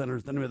Control Center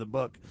is the name of the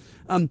book.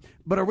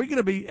 But are we going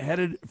to be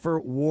headed for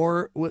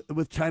war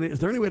with China? Is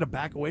there any way to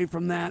back away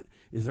from that?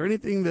 Is there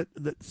anything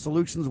that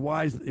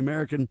solutions-wise that the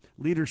American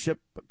leadership,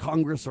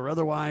 Congress or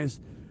otherwise,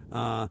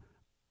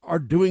 are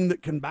doing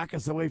that can back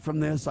us away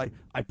from this? I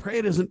pray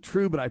it isn't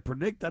true, but I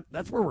predict that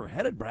that's where we're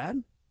headed,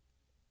 Brad.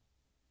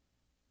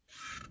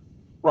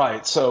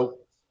 Right. So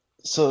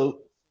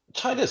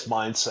China's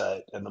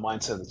mindset and the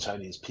mindset of the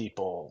Chinese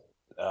people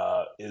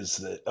is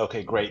that,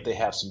 okay, great, they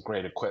have some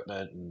great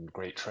equipment and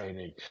great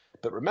training.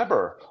 But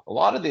remember, a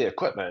lot of the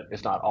equipment,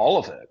 if not all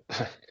of it,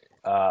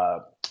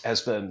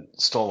 has been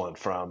stolen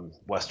from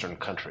Western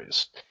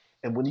countries.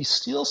 And when you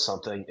steal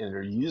something and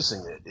you're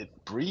using it,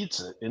 it breeds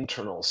an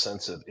internal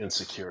sense of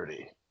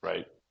insecurity,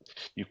 right?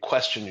 You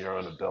question your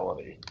own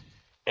ability.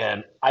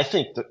 And I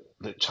think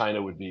that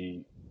China would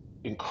be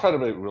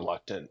incredibly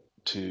reluctant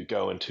to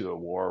go into a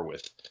war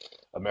with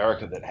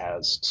America that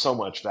has so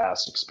much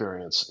vast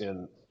experience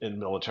in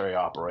military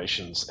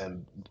operations,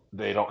 and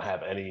they don't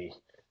have any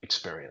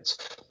experience.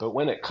 But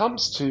when it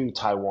comes to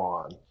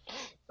Taiwan,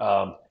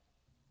 um,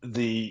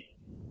 the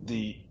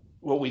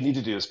what we need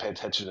to do is pay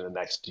attention to the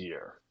next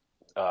year,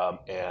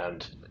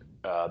 and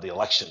the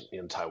election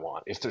in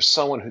Taiwan. If there's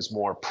someone who's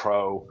more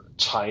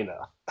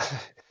pro-China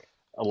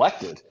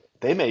elected,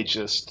 they may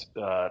just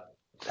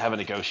have a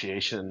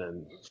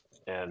negotiation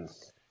and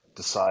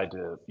decide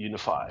to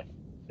unify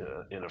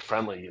in a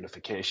friendly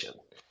unification.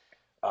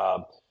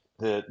 Um,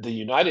 the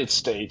United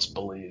States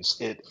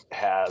believes it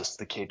has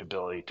the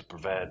capability to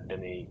prevent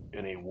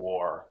any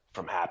war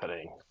from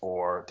happening,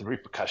 or the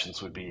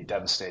repercussions would be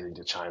devastating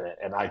to China.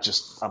 And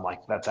I'm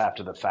like, that's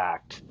after the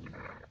fact.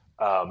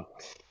 Um,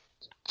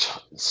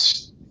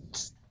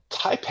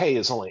 Taipei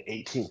is only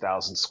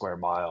 18,000 square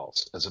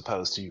miles, as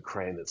opposed to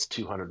Ukraine, that's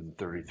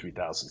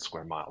 233,000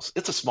 square miles.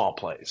 It's a small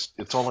place.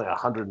 It's only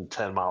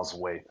 110 miles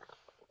away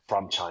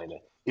from China.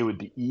 It would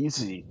be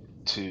easy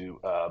to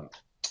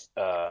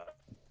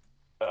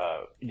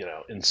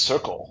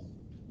encircle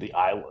the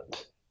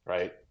island,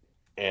 right?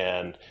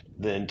 And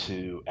then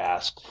to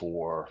ask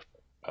for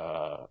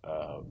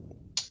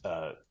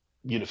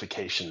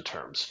unification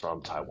terms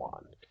from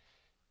Taiwan.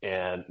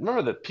 And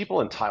remember that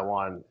people in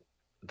Taiwan,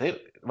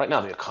 right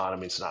now the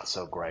economy is not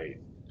so great.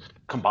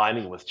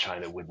 Combining with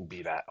China wouldn't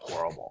be that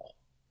horrible.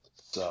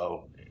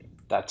 So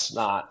that's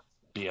not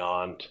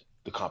beyond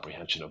the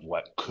comprehension of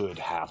what could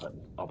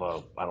happen,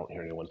 although I don't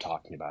hear anyone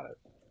talking about it.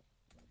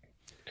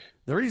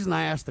 The reason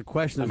I asked the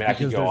question is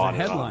because there's a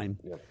headline.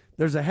 Yeah.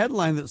 There's a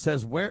headline that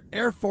says, where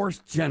Air Force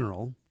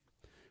General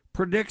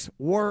predicts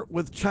war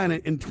with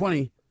China in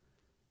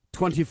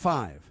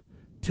 2025,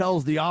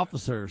 tells the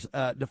officers.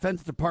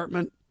 Defense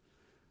Department,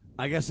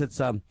 I guess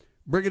it's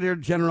Brigadier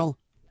General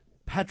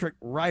Patrick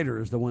Ryder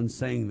is the one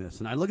saying this.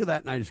 And I look at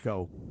that and I just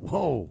go,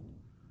 whoa.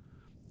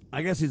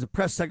 I guess he's a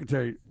press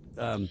secretary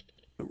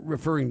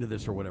referring to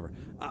this or whatever.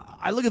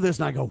 I look at this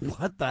and I go,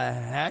 what the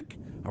heck?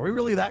 Are we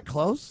really that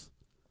close?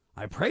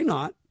 I pray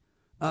not,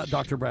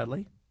 Dr.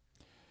 Bradley.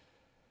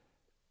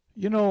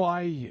 You know,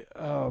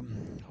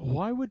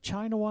 why would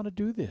China want to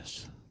do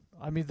this?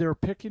 I mean, they're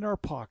picking our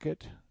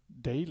pocket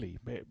daily,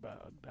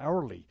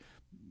 hourly,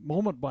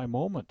 moment by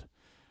moment.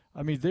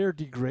 I mean, they're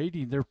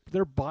degrading. They're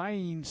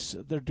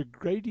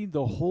degrading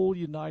the whole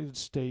United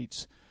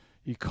States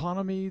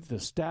economy, the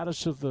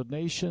status of the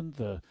nation.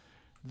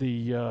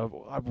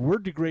 We're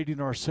degrading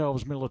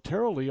ourselves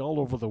militarily all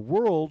over the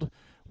world.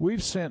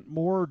 We've sent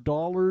more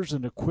dollars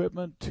and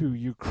equipment to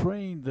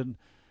Ukraine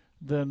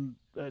than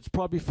it's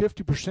probably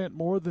 50%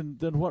 more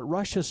than what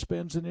Russia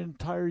spends an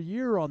entire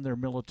year on their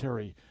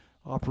military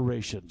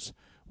operations.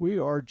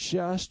 We're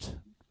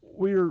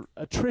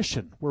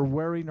attrition. We're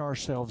wearing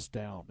ourselves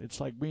down. It's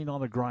like being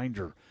on a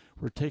grinder.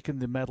 We're taking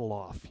the metal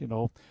off,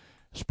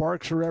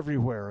 Sparks are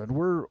everywhere,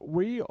 and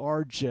we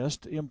are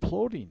just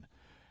imploding.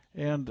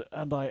 And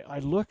I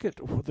look at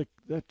the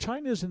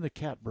China's in the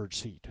catbird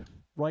seat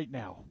right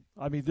now.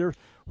 I mean,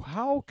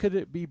 how could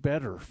it be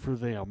better for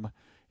them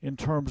in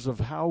terms of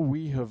how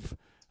we have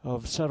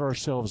set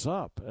ourselves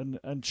up?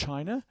 And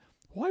China,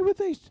 why would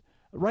they?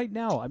 Right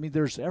now, I mean,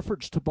 there's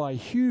efforts to buy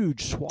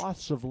huge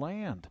swaths of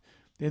land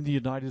in the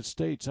United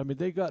States. I mean,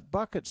 they got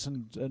buckets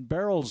and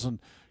barrels and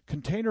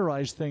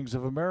containerized things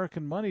of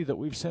American money that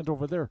we've sent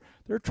over there.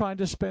 They're trying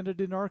to spend it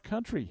in our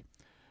country.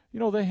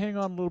 They hang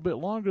on a little bit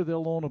longer,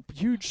 they'll own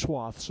huge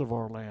swaths of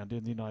our land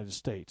in the United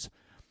States.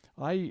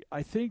 I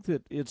think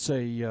that it's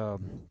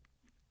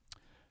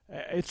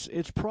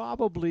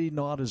probably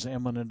not as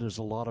imminent as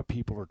a lot of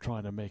people are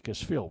trying to make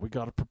us feel. We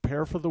got to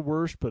prepare for the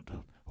worst, but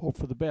hope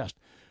for the best.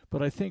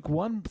 But I think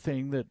one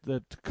thing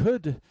that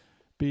could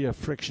be a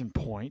friction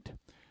point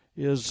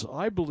is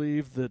I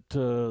believe that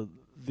the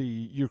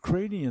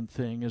Ukrainian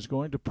thing is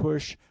going to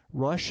push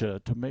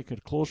Russia to make a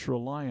closer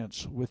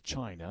alliance with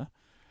China.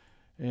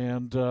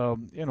 And,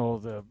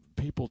 the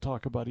people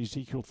talk about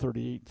Ezekiel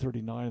 38 and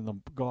 39 and the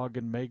Gog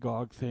and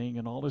Magog thing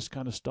and all this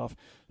kind of stuff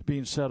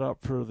being set up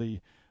for the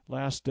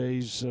last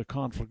days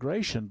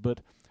conflagration.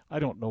 But I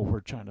don't know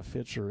where China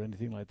fits or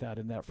anything like that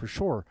in that for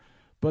sure.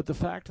 But the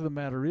fact of the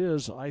matter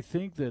is, I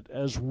think that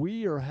as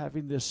we are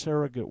having this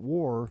surrogate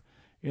war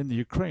in the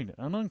Ukraine,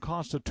 an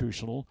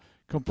unconstitutional,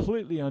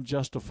 completely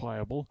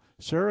unjustifiable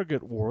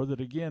surrogate war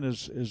that, again,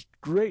 is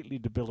greatly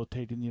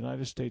debilitating the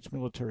United States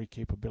military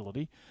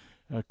capability,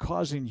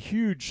 causing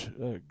huge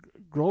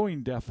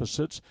growing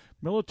deficits.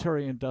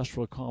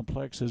 Military-industrial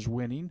complex is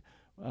winning,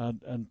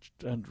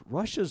 and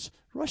Russia's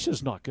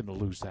not going to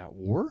lose that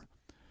war.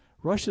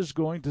 Russia's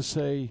going to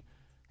say,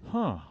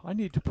 I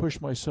need to push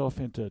myself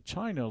into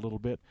China a little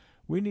bit.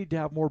 We need to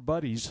have more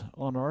buddies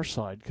on our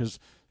side, because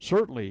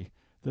certainly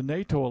the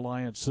NATO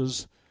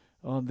alliances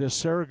on this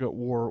surrogate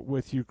war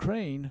with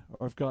Ukraine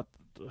have got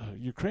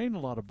Ukraine a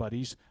lot of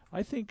buddies.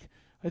 I think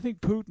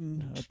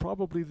Putin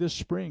probably this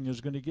spring is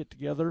going to get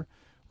together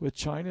with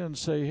China and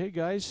say, hey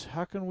guys,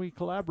 how can we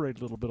collaborate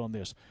a little bit on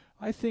this?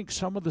 I think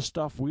some of the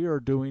stuff we are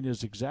doing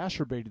is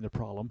exacerbating the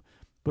problem,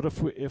 but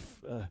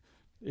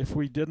if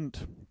we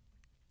didn't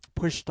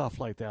push stuff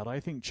like that. I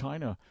think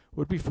China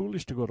would be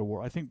foolish to go to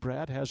war. I think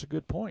Brad has a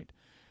good point.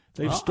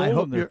 They've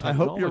stolen their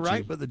technology. I hope you're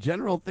right, but the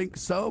general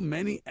thinks so.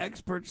 Many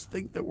experts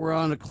think that we're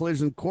on a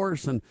collision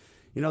course, and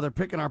they're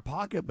picking our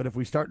pocket. But if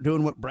we start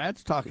doing what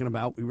Brad's talking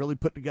about, we really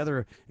put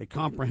together a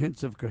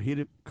comprehensive,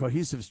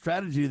 cohesive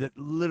strategy that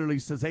literally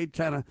says, "Hey,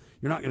 China,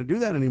 you're not going to do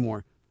that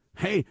anymore."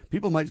 Hey,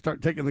 people might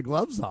start taking the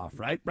gloves off,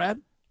 right, Brad?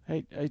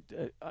 Hey,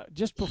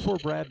 just before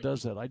Brad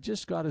does that, I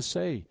just got to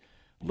say,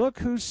 look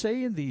who's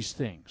saying these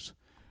things.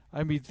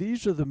 I mean,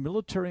 these are the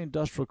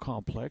military-industrial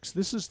complex.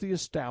 This is the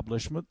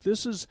establishment.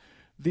 This is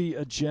the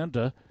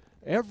agenda.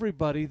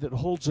 Everybody that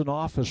holds an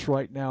office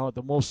right now at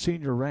the most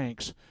senior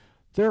ranks,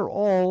 they're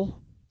all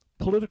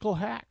political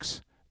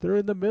hacks. They're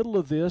in the middle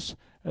of this,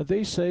 and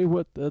they say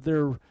what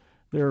their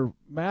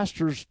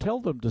masters tell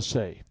them to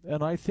say.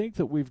 And I think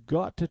that we've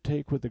got to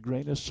take with a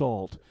grain of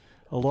salt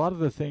a lot of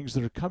the things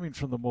that are coming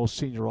from the most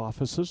senior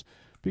offices,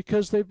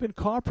 because they've been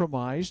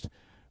compromised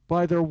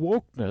by their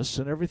wokeness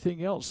and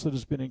everything else that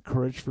has been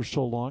encouraged for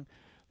so long,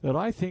 that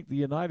I think the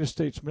United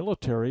States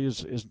military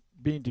is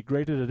being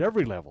degraded at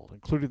every level,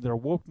 including their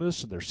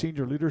wokeness and their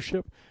senior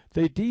leadership.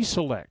 They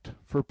deselect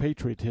for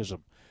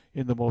patriotism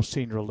in the most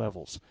senior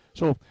levels.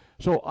 So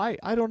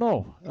I don't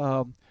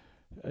know.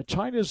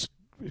 China's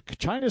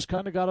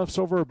kind of got us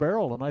over a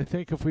barrel, and I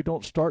think if we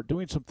don't start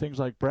doing some things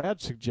like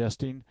Brad's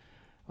suggesting,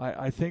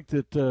 I think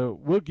that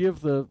we'll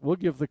give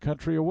the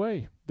country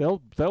away.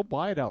 They'll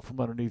buy it out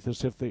from underneath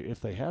us if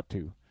they had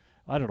to.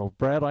 I don't know,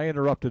 Brad. I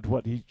interrupted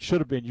what he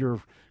should have been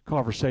your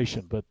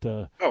conversation, but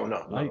oh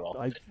no, not at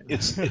all.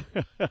 It's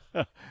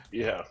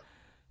yeah.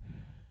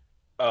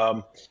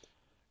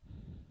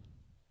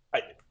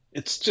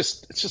 It's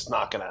just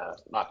not gonna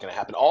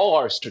happen. All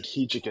our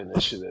strategic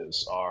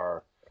initiatives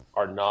are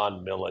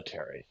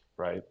non-military,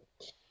 right?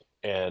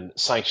 And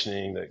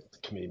sanctioning the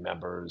committee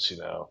members,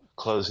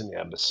 closing the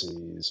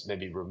embassies,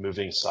 maybe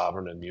removing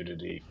sovereign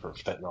immunity for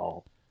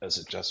fentanyl as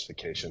a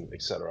justification,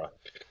 et cetera,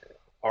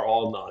 are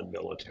all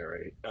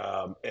non-military.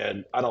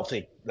 And I don't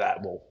think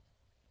that will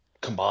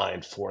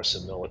combine force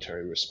and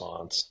military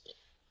response.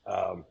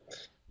 I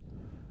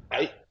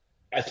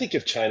think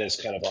if China is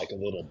kind of like a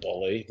little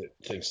bully that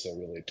thinks they're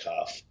really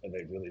tough and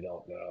they really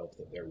don't know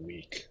that they're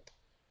weak,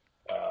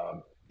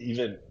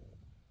 they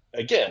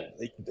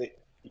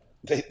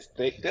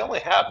only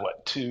have,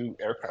 2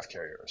 aircraft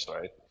carriers,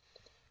 right?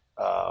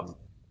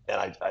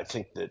 And I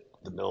think that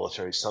the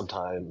military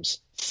sometimes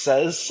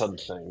says some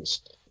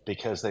things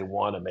because they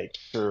want to make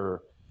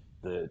sure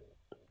that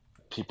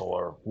people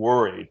are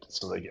worried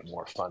so they get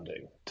more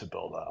funding to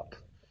build up.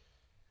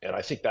 And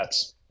I think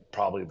that's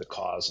probably the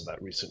cause of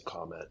that recent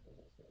comment,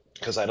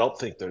 because I don't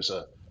think there's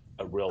a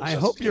real I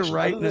hope you're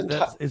right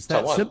that it's that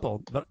Taiwan.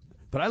 simple.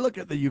 But I look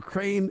at the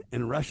Ukraine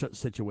and Russia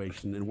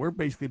situation, and we're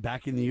basically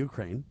backing the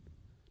Ukraine.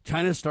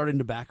 China's starting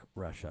to back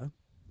Russia.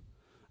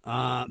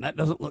 That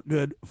doesn't look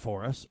good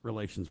for us,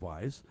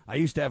 relations-wise. I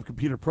used to have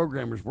computer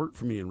programmers work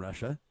for me in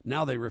Russia.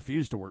 Now they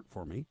refuse to work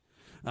for me.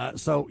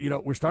 So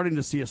we're starting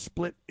to see a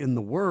split in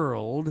the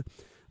world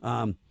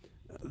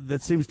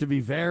that seems to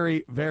be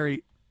very,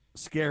 very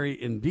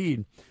scary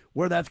indeed.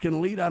 Where that's going to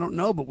lead, I don't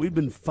know, but we've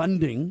been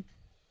funding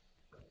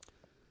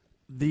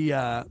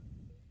the,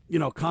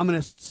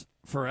 communists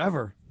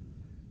forever.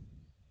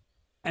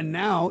 And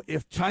now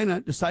if China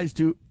decides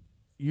to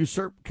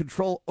usurp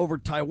control over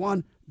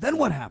Taiwan, then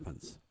what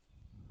happens?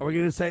 Are we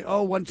going to say,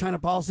 one China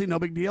policy, no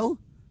big deal?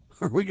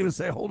 Or are we going to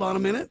say, hold on a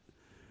minute?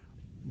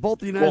 Both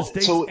the United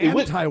States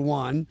and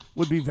Taiwan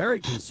would be very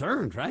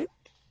concerned, right?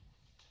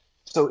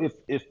 So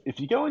if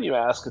you go and you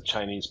ask a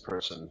Chinese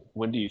person,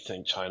 when do you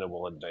think China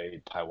will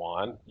invade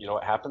Taiwan? You know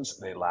what happens?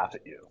 They laugh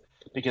at you,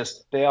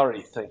 because they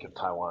already think of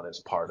Taiwan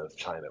as part of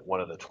China,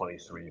 one of the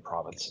 23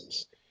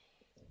 provinces.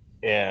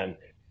 And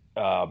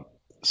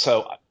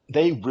so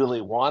they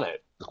really want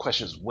it. The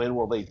question is, when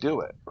will they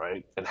do it,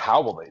 right? And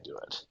how will they do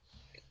it?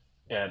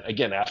 And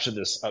again, after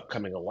this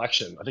upcoming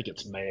election, I think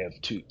it's May of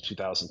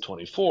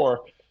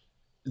 2024,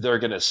 they're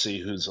going to see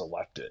who's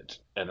elected,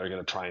 and they're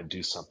going to try and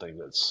do something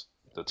that's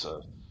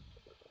a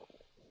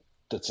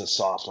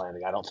soft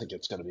landing. I don't think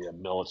it's going to be a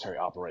military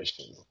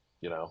operation,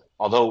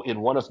 Although in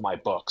one of my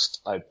books,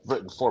 I've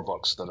written 4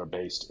 books that are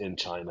based in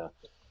China.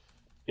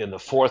 In the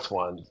 4th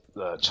one,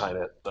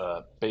 China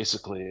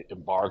basically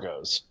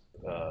embargoes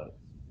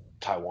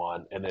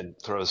Taiwan and then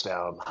throws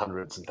down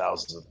hundreds and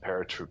thousands of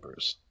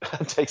paratroopers.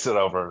 Takes it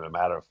over in a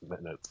matter of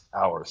minutes,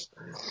 hours.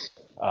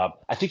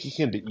 I think it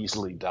can be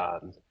easily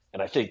done,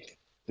 and I think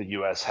the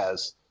U.S.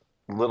 has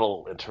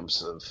little in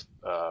terms of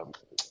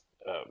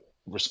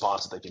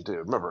response that they can do.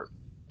 Remember,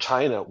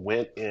 China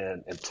went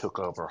in and took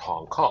over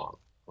Hong Kong,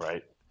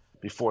 right,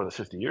 before the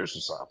 50 years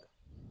was up,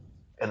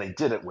 and they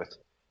did it with,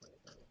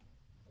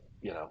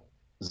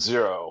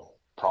 0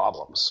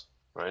 problems,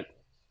 right?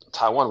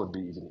 Taiwan would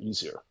be even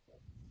easier.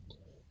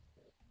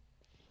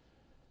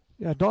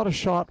 Yeah, not a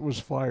shot was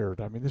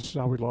fired. I mean, this is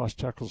how we lost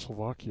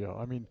Czechoslovakia.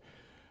 I mean,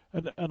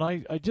 And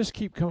I just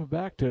keep coming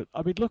back to it.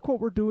 I mean, look what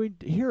we're doing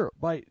here.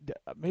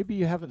 Maybe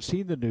you haven't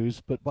seen the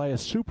news, but by a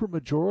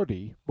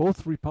supermajority,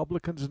 both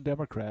Republicans and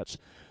Democrats,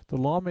 the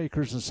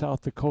lawmakers in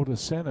South Dakota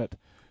Senate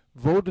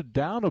voted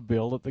down a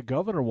bill that the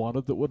governor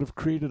wanted that would have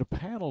created a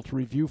panel to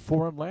review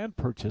foreign land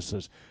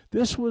purchases.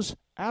 This was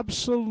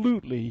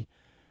absolutely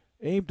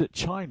aimed at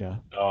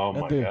China. Oh,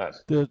 my God.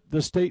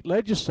 The state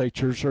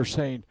legislatures are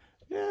saying,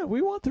 yeah,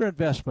 we want their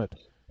investment.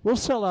 We'll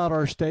sell out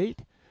our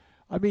state.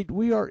 I mean,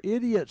 we are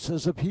idiots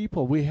as a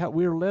people. We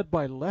are led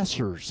by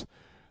lessers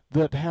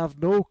that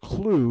have no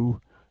clue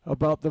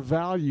about the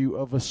value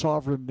of a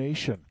sovereign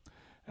nation.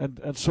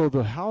 And so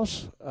the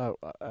House,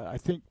 I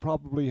think,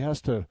 probably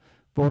has to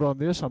vote on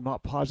this. I'm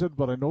not positive,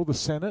 but I know the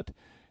Senate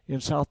in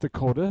South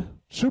Dakota,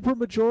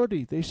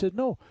 supermajority, they said,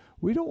 no,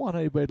 we don't want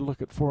anybody to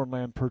look at foreign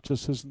land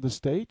purchases in the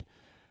state.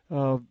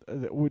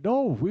 We'd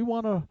love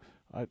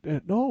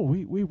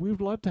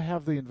to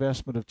have the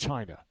investment of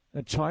China.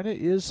 And China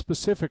is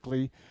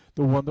specifically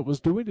the one that was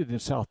doing it in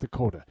South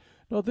Dakota.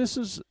 No, this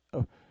is,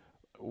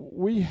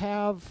 we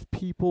have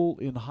people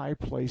in high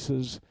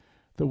places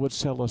that would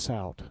sell us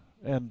out.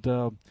 And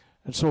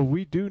so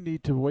we do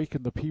need to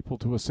awaken the people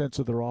to a sense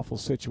of their awful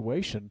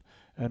situation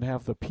and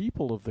have the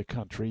people of the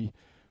country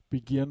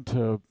begin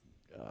to,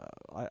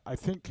 I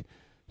think,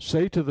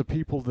 say to the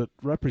people that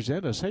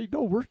represent us, hey,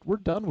 no, we're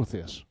done with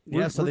this.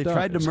 So they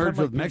tried to merge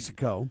with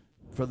Mexico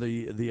for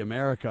the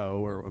America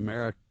or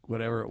America,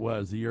 whatever it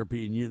was, the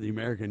European Union, the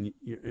American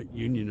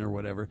Union or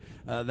whatever.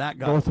 That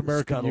got North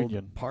American scuttled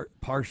Union.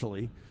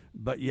 Partially.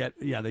 But yet,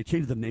 yeah, they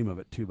changed the name of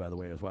it too, by the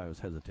way. That's why I was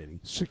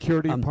hesitating.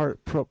 Security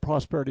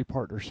Prosperity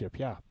Partnership,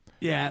 yeah.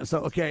 Yeah, so,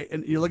 okay,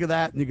 and you look at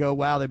that and you go,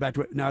 wow, they back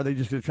to it. Now are they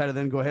just going to try to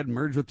then go ahead and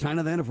merge with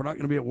China then? If we're not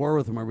going to be at war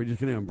with them, are we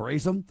just going to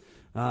embrace them?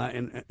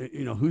 And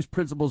whose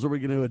principles are we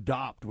going to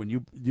adopt when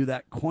you do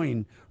that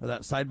coin or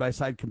that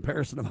side-by-side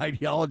comparison of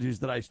ideologies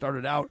that I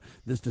started out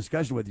this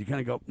discussion with? You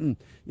kind of go, you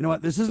know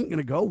what, this isn't going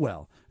to go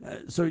well.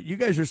 So you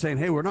guys are saying,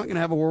 hey, we're not going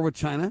to have a war with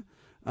China.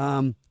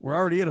 We're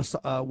already at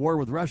a war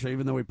with Russia,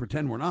 even though we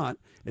pretend we're not.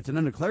 It's an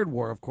undeclared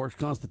war, of course,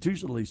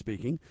 constitutionally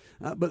speaking.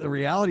 But the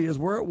reality is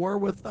we're at war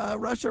with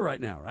Russia right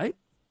now, right?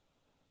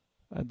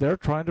 And they're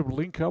trying to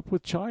link up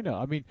with China.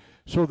 I mean,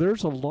 so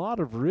there's a lot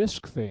of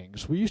risk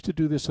things. We used to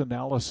do this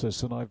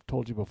analysis, and I've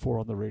told you before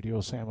on the radio,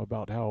 Sam,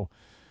 about how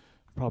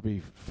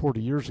probably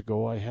 40 years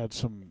ago I had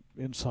some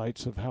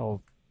insights of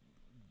how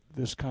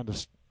this kind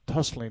of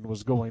tussling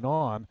was going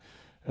on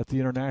at the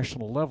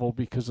international level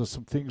because of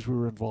some things we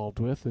were involved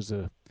with as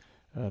a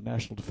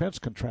national defense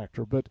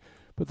contractor. But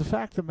the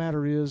fact of the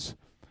matter is,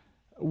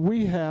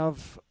 I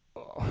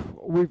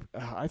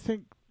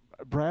think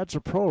Brad's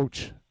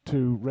approach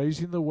to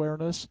raising the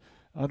awareness,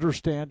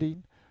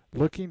 understanding,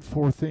 looking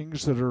for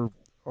things that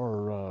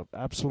are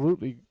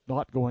absolutely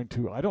not going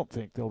to, I don't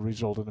think they'll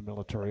result in a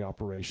military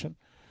operation.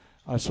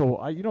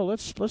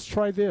 Let's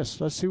try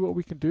this. Let's see what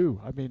we can do.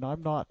 I mean,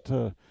 I'm not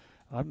a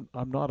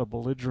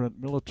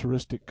belligerent,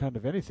 militaristic kind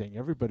of anything.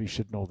 Everybody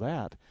should know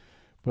that.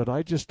 But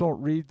I just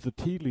don't read the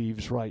tea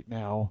leaves right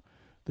now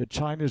that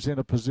China's in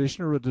a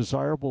position or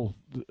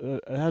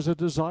has a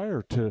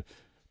desire to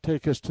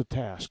take us to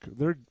task.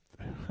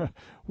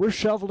 We're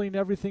shoveling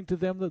everything to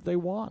them that they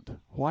want.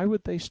 Why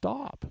would they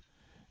stop?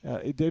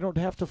 They don't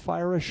have to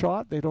fire a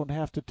shot. They don't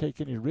have to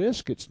take any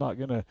risk. It's not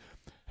going to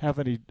have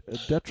any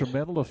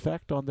detrimental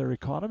effect on their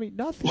economy.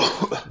 Nothing.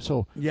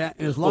 So yeah,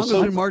 as long as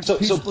we march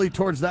peacefully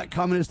towards that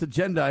communist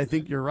agenda, I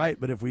think you're right.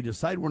 But if we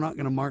decide we're not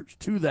going to march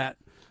to that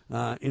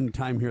in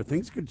time here,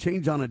 things could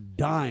change on a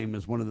dime.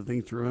 Is one of the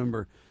things to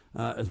remember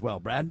as well.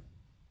 Brad?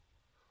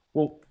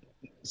 Well,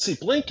 see,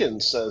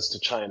 Blinken says to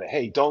China,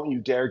 hey, don't you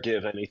dare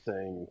give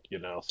anything,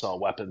 sell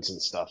weapons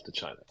and stuff to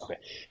China. Okay.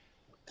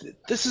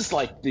 This is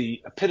like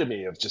the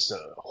epitome of just a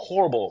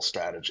horrible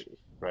strategy,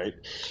 right?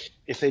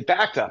 If they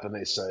backed up and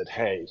they said,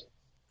 hey,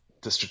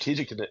 the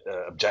strategic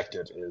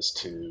objective is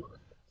to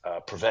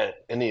prevent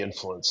any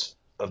influence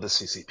of the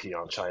CCP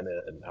on China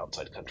and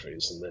outside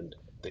countries, and then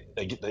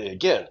they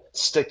again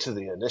stick to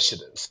the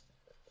initiative,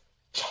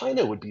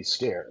 China would be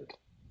scared.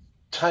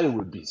 China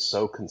would be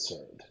so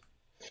concerned.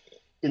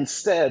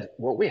 Instead,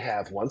 what we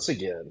have, once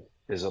again,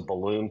 is a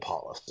balloon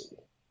policy,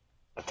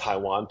 a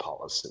Taiwan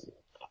policy,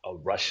 a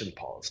Russian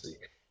policy,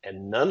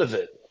 and none of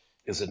it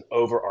is an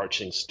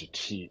overarching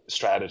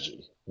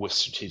strategy with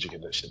strategic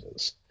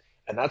initiatives.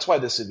 And that's why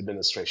this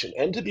administration,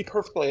 and to be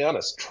perfectly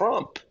honest,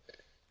 Trump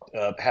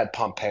had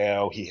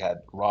Pompeo, he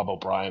had Rob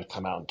O'Brien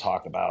come out and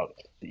talk about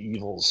the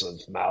evils of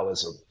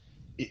Maoism.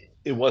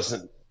 It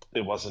wasn't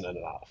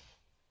enough.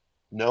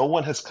 No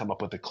one has come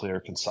up with a clear,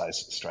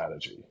 concise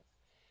strategy.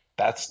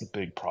 That's the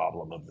big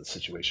problem of the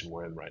situation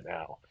we're in right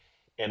now.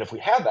 And if we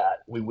had that,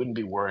 we wouldn't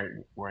be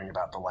worrying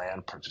about the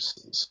land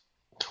purchases,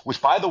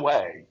 which, by the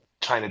way,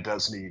 China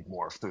does need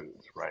more food,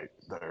 right?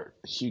 They're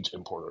a huge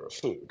importer of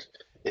food.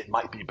 It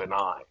might be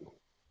benign,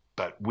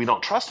 but we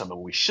don't trust them,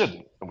 and we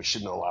shouldn't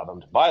allow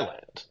them to buy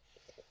land.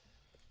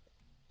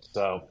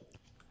 So,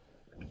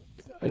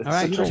 all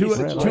right,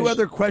 two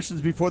other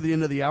questions before the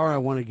end of the hour I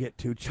want to get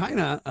to.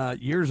 China,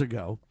 years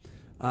ago,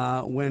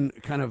 when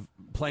kind of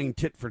playing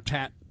tit for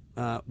tat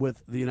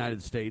with the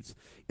United States.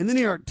 In the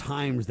New York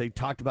Times, they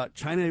talked about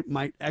China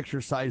might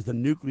exercise the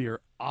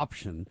nuclear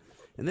option.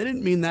 And they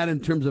didn't mean that in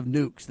terms of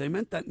nukes. They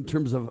meant that in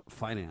terms of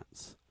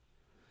finance.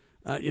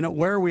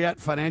 Where are we at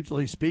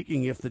financially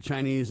speaking if the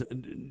Chinese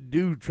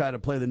do try to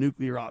play the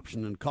nuclear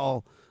option and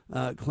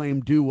claim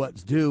do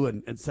what's due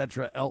and et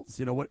cetera else?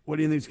 What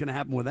do you think is going to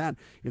happen with that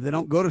if they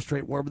don't go to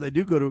straight war, but they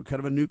do go to kind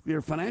of a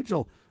nuclear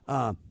financial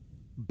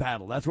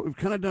battle? That's what we've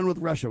kind of done with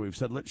Russia. We've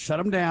said, let's shut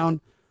them down.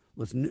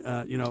 Let's,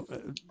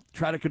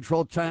 try to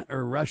control China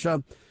or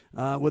Russia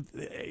with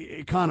the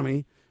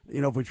economy.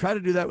 If we try to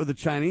do that with the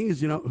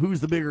Chinese, who's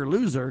the bigger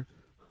loser?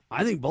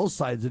 I think both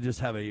sides would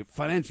just have a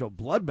financial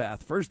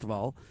bloodbath, first of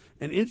all,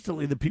 and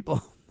instantly the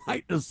people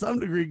might, to some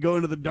degree, go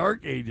into the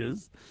dark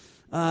ages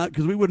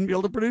because we wouldn't be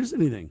able to produce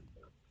anything.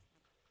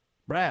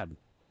 Brad.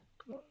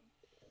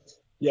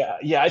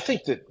 Yeah, I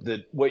think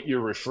that what you're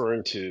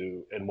referring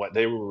to and what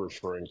they were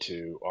referring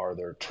to are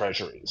their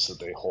treasuries that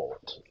they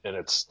hold, and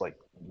it's like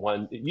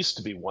it used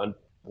to be one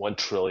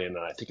trillion,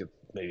 and I think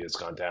maybe it's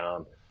gone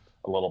down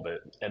a little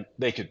bit, and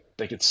they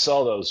could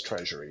sell those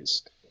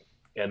treasuries,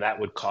 and that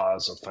would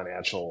cause a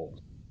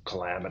financial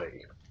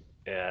calamity.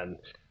 And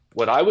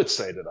what I would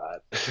say to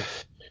that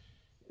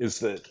is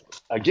that,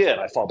 again,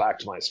 I fall back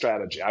to my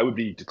strategy. I would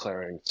be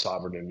declaring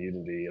sovereign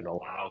immunity and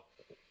allow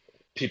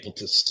people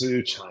to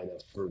sue China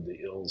for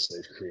the ills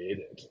they've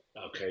created.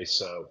 Okay,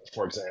 so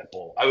for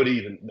example, I would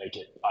even make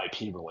it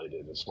IP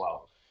related as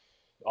well.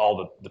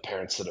 All the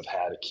parents that have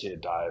had a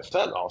kid die of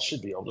fentanyl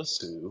should be able to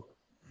sue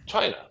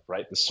China,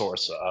 right? The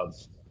source of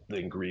the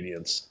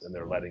ingredients, and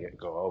they're letting it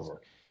go over.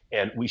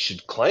 And we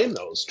should claim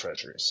those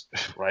treasuries,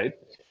 right?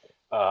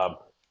 To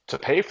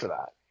pay for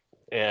that.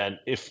 And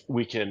if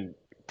we can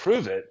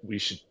prove it, we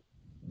should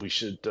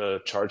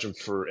charge them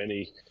for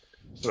any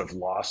sort of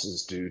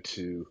losses due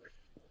to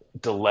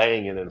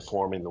delaying and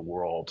informing the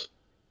world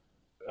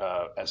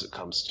as it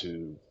comes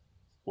to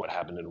what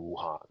happened in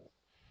Wuhan.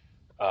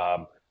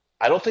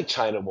 I don't think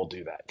China will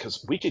do that,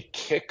 because we could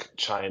kick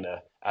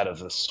China out of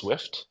the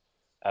SWIFT,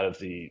 out of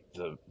the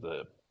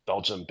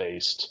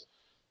Belgium-based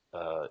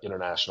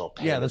international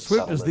payment. Yeah, the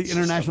SWIFT is the system.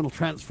 International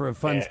Transfer of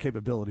Funds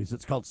capabilities.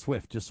 It's called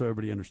SWIFT, just so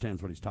everybody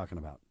understands what he's talking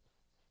about.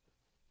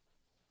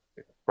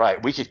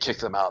 Right, we could kick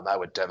them out, and that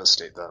would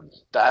devastate them.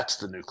 That's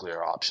the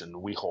nuclear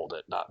option. We hold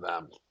it, not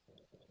them.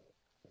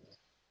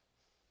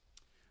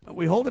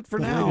 We hold it for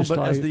now, but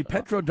as the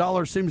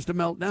petrodollar seems to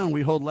melt down,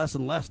 we hold less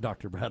and less,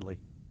 Dr. Bradley.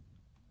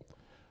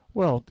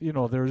 Well,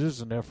 there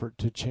is an effort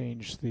to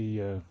change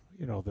the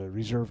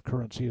reserve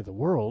currency of the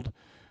world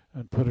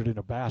and put it in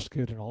a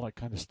basket and all that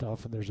kind of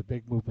stuff, and there's a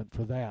big movement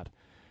for that.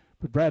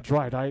 But Brad's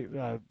right.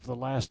 The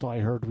last I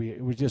heard,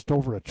 it was just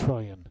over $1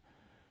 trillion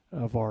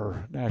of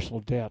our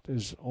national debt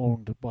is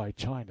owned by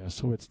China.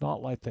 So it's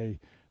not like they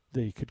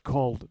could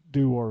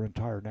do our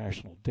entire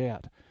national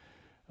debt.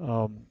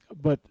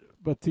 But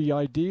the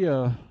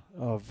idea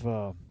of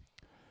all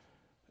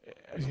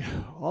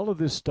of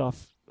this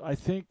stuff, I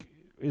think,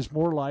 is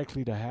more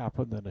likely to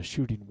happen than a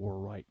shooting war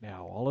right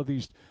now. All of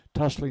these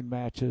tussling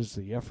matches,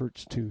 the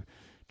efforts to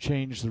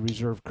change the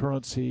reserve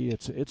currency,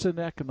 it's an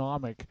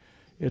economic,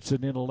 it's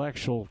an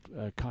intellectual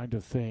kind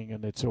of thing,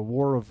 and it's a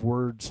war of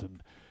words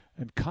and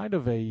kind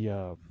of it's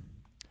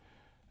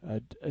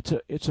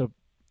a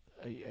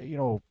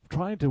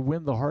trying to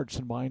win the hearts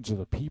and minds of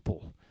the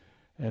people,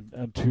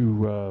 and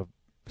to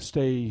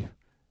stay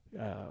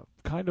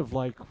kind of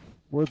like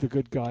we're the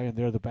good guy and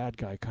they're the bad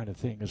guy kind of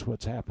thing is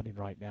what's happening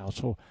right now.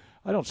 So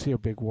I don't see a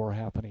big war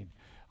happening.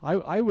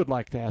 I would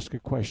like to ask a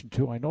question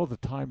too. I know the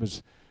time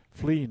is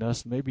fleeing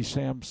us. Maybe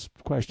Sam's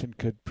question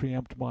could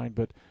preempt mine,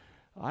 but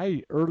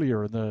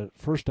earlier in the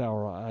first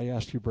hour I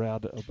asked you,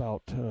 Brad,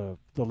 about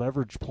the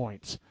leverage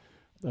points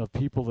of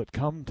people that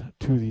come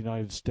to the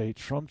United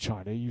States from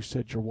China. You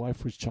said your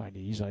wife was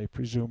Chinese. I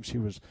presume she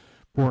was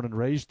born and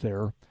raised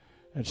there,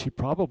 and she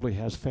probably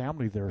has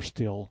family there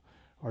still.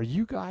 Are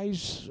you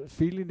guys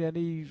feeling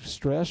any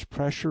stress,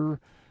 pressure?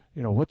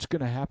 What's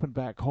going to happen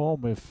back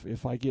home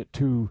if I get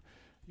too,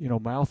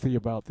 mouthy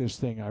about this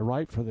thing I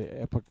write for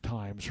the Epoch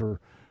Times,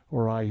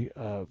 or I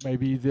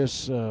maybe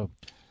this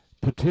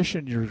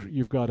petition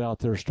you've got out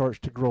there starts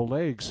to grow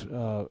legs?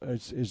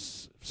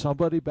 Is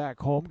somebody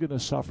back home going to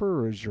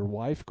suffer, or is your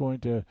wife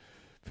going to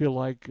feel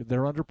like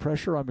they're under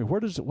pressure? I mean,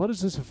 what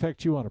does this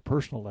affect you on a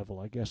personal level,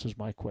 I guess, is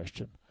my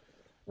question.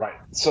 Right.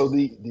 So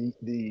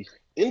the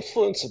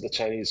influence of the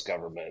Chinese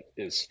government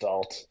is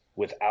felt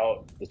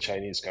without the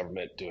Chinese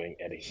government doing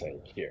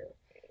anything here.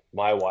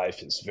 My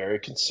wife is very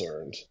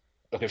concerned.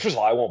 Okay, first of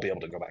all, I won't be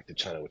able to go back to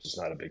China, which is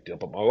not a big deal.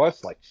 But my wife,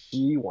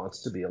 she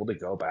wants to be able to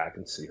go back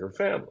and see her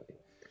family.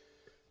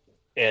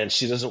 And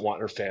she doesn't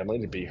want her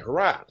family to be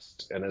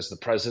harassed. And as the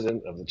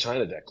president of the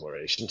China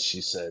Declaration,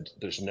 she said,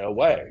 there's no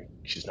way.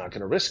 She's not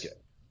going to risk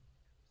it.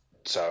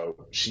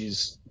 So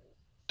she's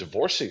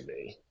divorcing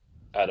me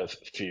out of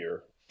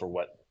fear for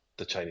what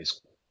the Chinese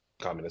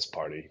Communist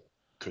Party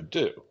could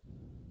do.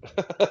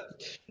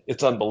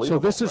 It's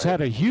unbelievable. So this has right?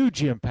 had a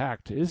huge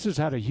impact. This has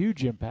had a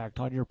huge impact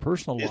on your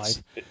personal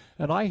life.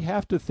 And I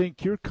have to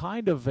think you're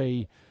kind of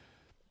a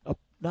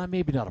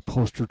maybe not a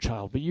poster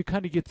child, but you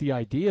kind of get the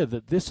idea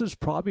that this is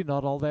probably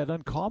not all that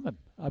uncommon.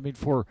 I mean,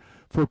 for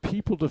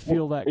people to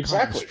feel that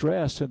kind of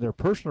stress in their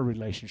personal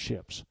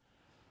relationships.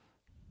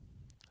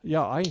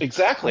 Yeah,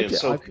 exactly. And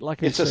so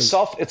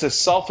it's a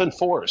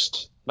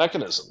self-enforced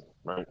mechanism,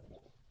 right?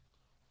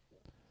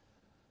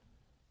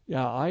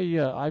 Yeah,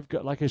 I've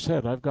got, like I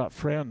said, I've got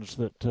friends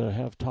that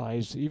have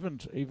ties.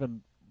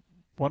 Even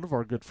one of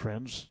our good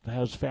friends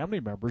has family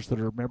members that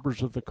are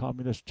members of the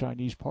Communist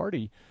Chinese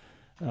Party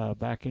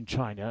back in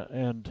China,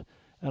 and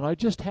I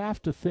just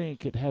have to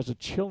think it has a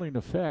chilling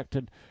effect,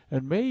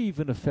 and may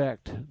even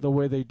affect the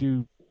way they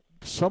do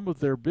some of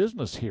their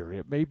business here.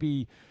 It may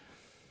be,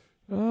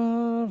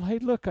 hey,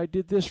 look, I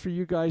did this for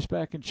you guys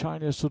back in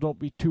China, so don't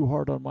be too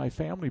hard on my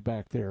family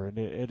back there, and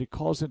it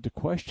calls into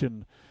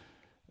question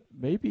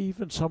maybe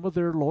even some of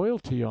their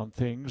loyalty on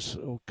things,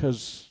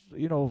 because,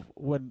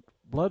 when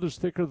blood is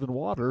thicker than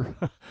water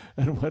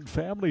and when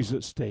family's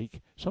at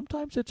stake,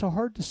 sometimes it's a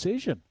hard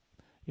decision,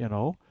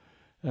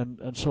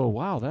 And so,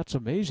 wow, that's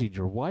amazing.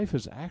 Your wife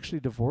is actually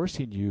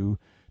divorcing you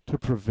to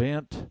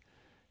prevent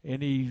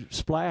any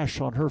splash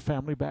on her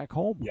family back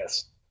home.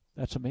 Yes.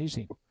 That's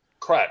amazing.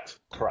 Correct.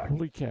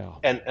 Holy cow.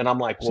 And I'm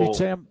like, well,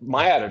 Sam,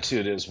 my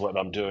attitude is what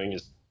I'm doing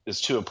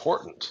is too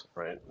important,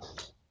 right,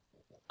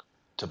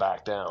 to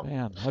back down.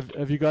 Man,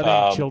 have you got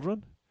any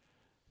children?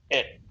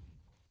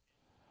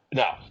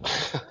 No.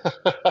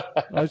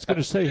 I was going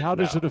to say, how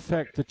does it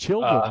affect the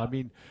children? I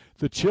mean,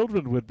 the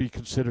children would be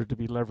considered to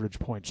be leverage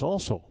points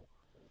also.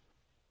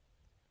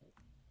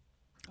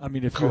 I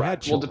mean, if you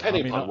had children,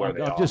 depending upon where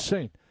they are. I'm just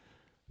saying.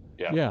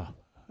 Yeah.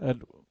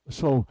 And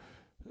so,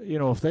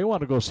 if they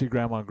want to go see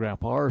Grandma and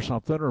Grandpa or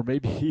something, or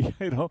maybe,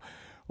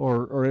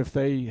 or if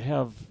they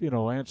have,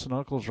 aunts and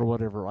uncles or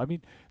whatever. I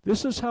mean,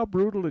 this is how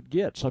brutal it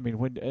gets. I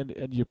mean,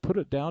 and you put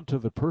it down to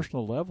the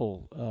personal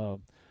level,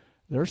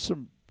 there's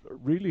some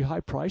really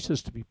high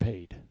prices to be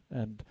paid.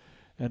 And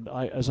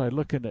as I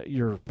look at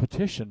your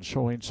petition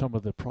showing some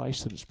of the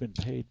price that it's been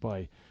paid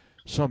by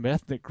some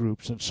ethnic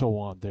groups and so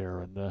on there,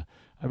 and the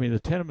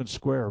Tiananmen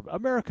Square,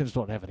 Americans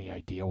don't have any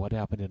idea what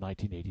happened in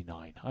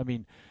 1989. I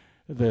mean,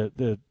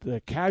 the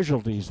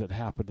casualties that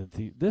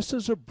happened this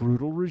is a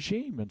brutal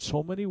regime in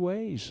so many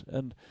ways,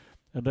 and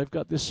they've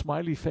got this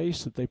smiley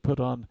face that they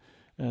put on,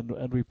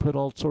 and we put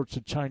all sorts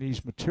of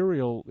Chinese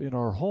material in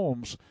our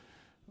homes,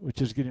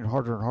 which is getting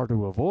harder and harder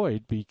to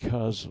avoid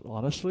because,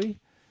 honestly,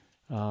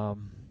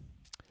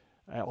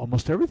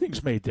 almost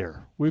everything's made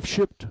there. We've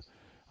shipped.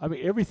 I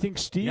mean, everything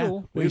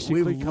steel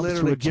basically we've comes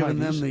literally through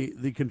given Chinese.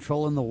 them the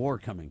control in the war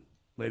coming,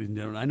 ladies and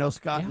gentlemen. I know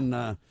Scott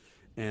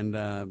and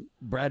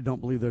Brad don't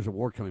believe there's a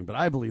war coming, but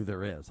I believe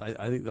there is.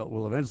 I think that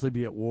we'll eventually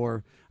be at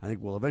war. I think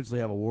we'll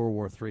eventually have a World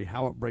War III.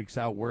 How it breaks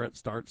out, where it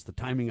starts, the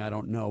timing, I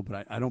don't know,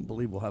 but I don't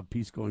believe we'll have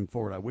peace going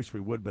forward. I wish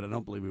we would, but I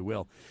don't believe we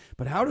will.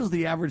 But how does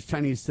the average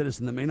Chinese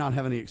citizen that may not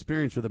have any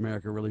experience with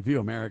America really view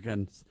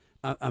Americans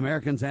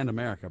and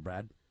America,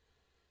 Brad?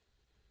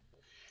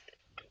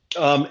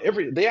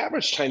 The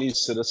average Chinese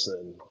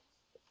citizen,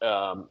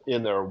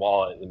 in their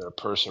wallet, in their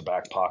purse or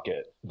back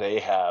pocket, they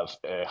have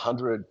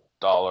 $100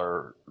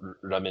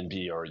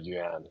 renminbi or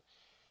yuan,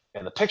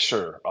 and the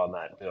picture on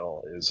that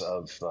bill is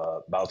of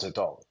Mao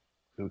Zedong,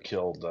 who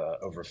killed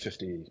over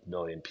 50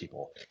 million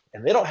people,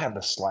 and they don't have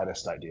the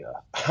slightest idea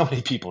how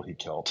many people he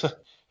killed,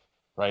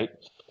 right?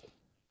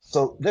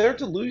 So they're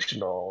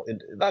delusional,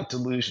 not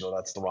delusional,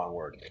 that's the wrong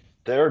word.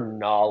 Their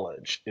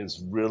knowledge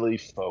is really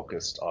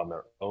focused on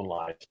their own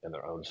life and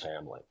their own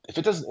family. If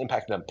it doesn't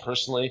impact them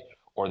personally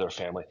or their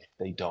family,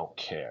 they don't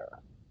care,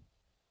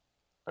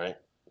 right?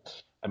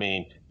 I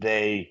mean,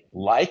 they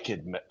like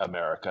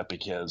America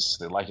because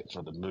they like it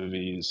for the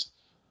movies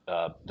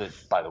that,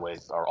 by the way,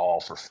 are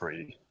all for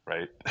free,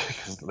 right?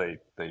 Because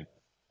they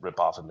rip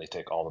off and they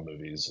take all the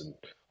movies and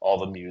all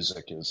the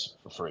music is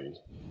for free.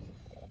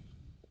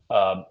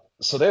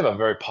 So they have a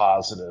very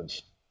positive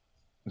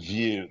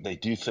view. They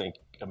do think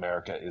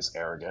America is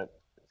arrogant.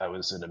 I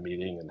was in a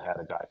meeting and had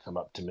a guy come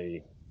up to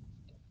me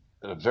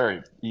at a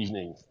very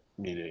evening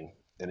meeting,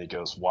 and he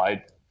goes,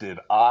 "Why did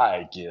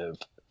I give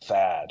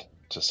THAAD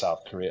to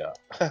South Korea?"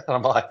 And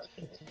I'm like,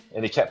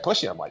 and he kept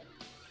pushing. I'm like,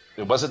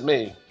 it wasn't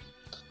me.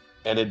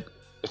 And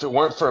if it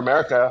weren't for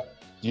America,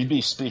 you'd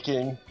be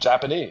speaking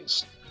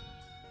Japanese.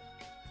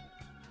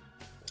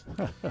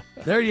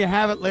 There you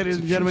have it, ladies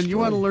and gentlemen. You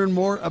want to learn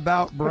more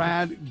about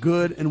Brad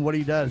Good and what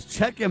he does?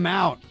 Check him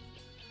out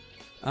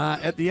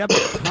at the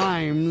Epic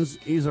Times.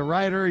 He's a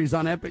writer. He's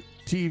on Epic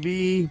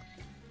TV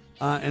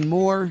and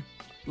more.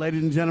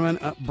 Ladies and gentlemen,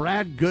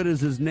 Brad Good is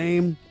his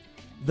name.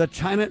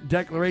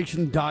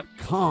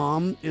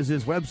 TheChinaDeclaration.com is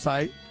his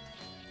website.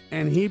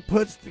 And he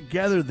puts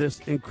together this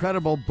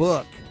incredible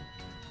book,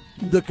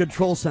 The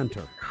Control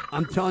Center.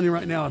 I'm telling you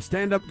right now, a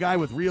stand-up guy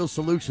with real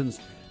solutions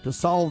to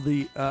solve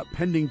the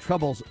pending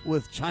troubles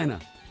with China.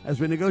 As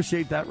we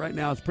negotiate that right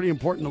now, it's pretty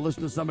important to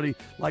listen to somebody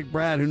like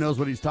Brad who knows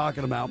what he's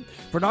talking about.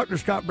 For Dr.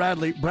 Scott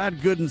Bradley,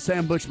 Brad Good, and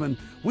Sam Bushman,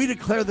 we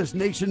declare this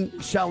nation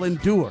shall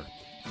endure.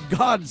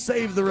 God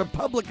save the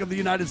Republic of the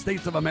United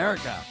States of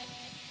America.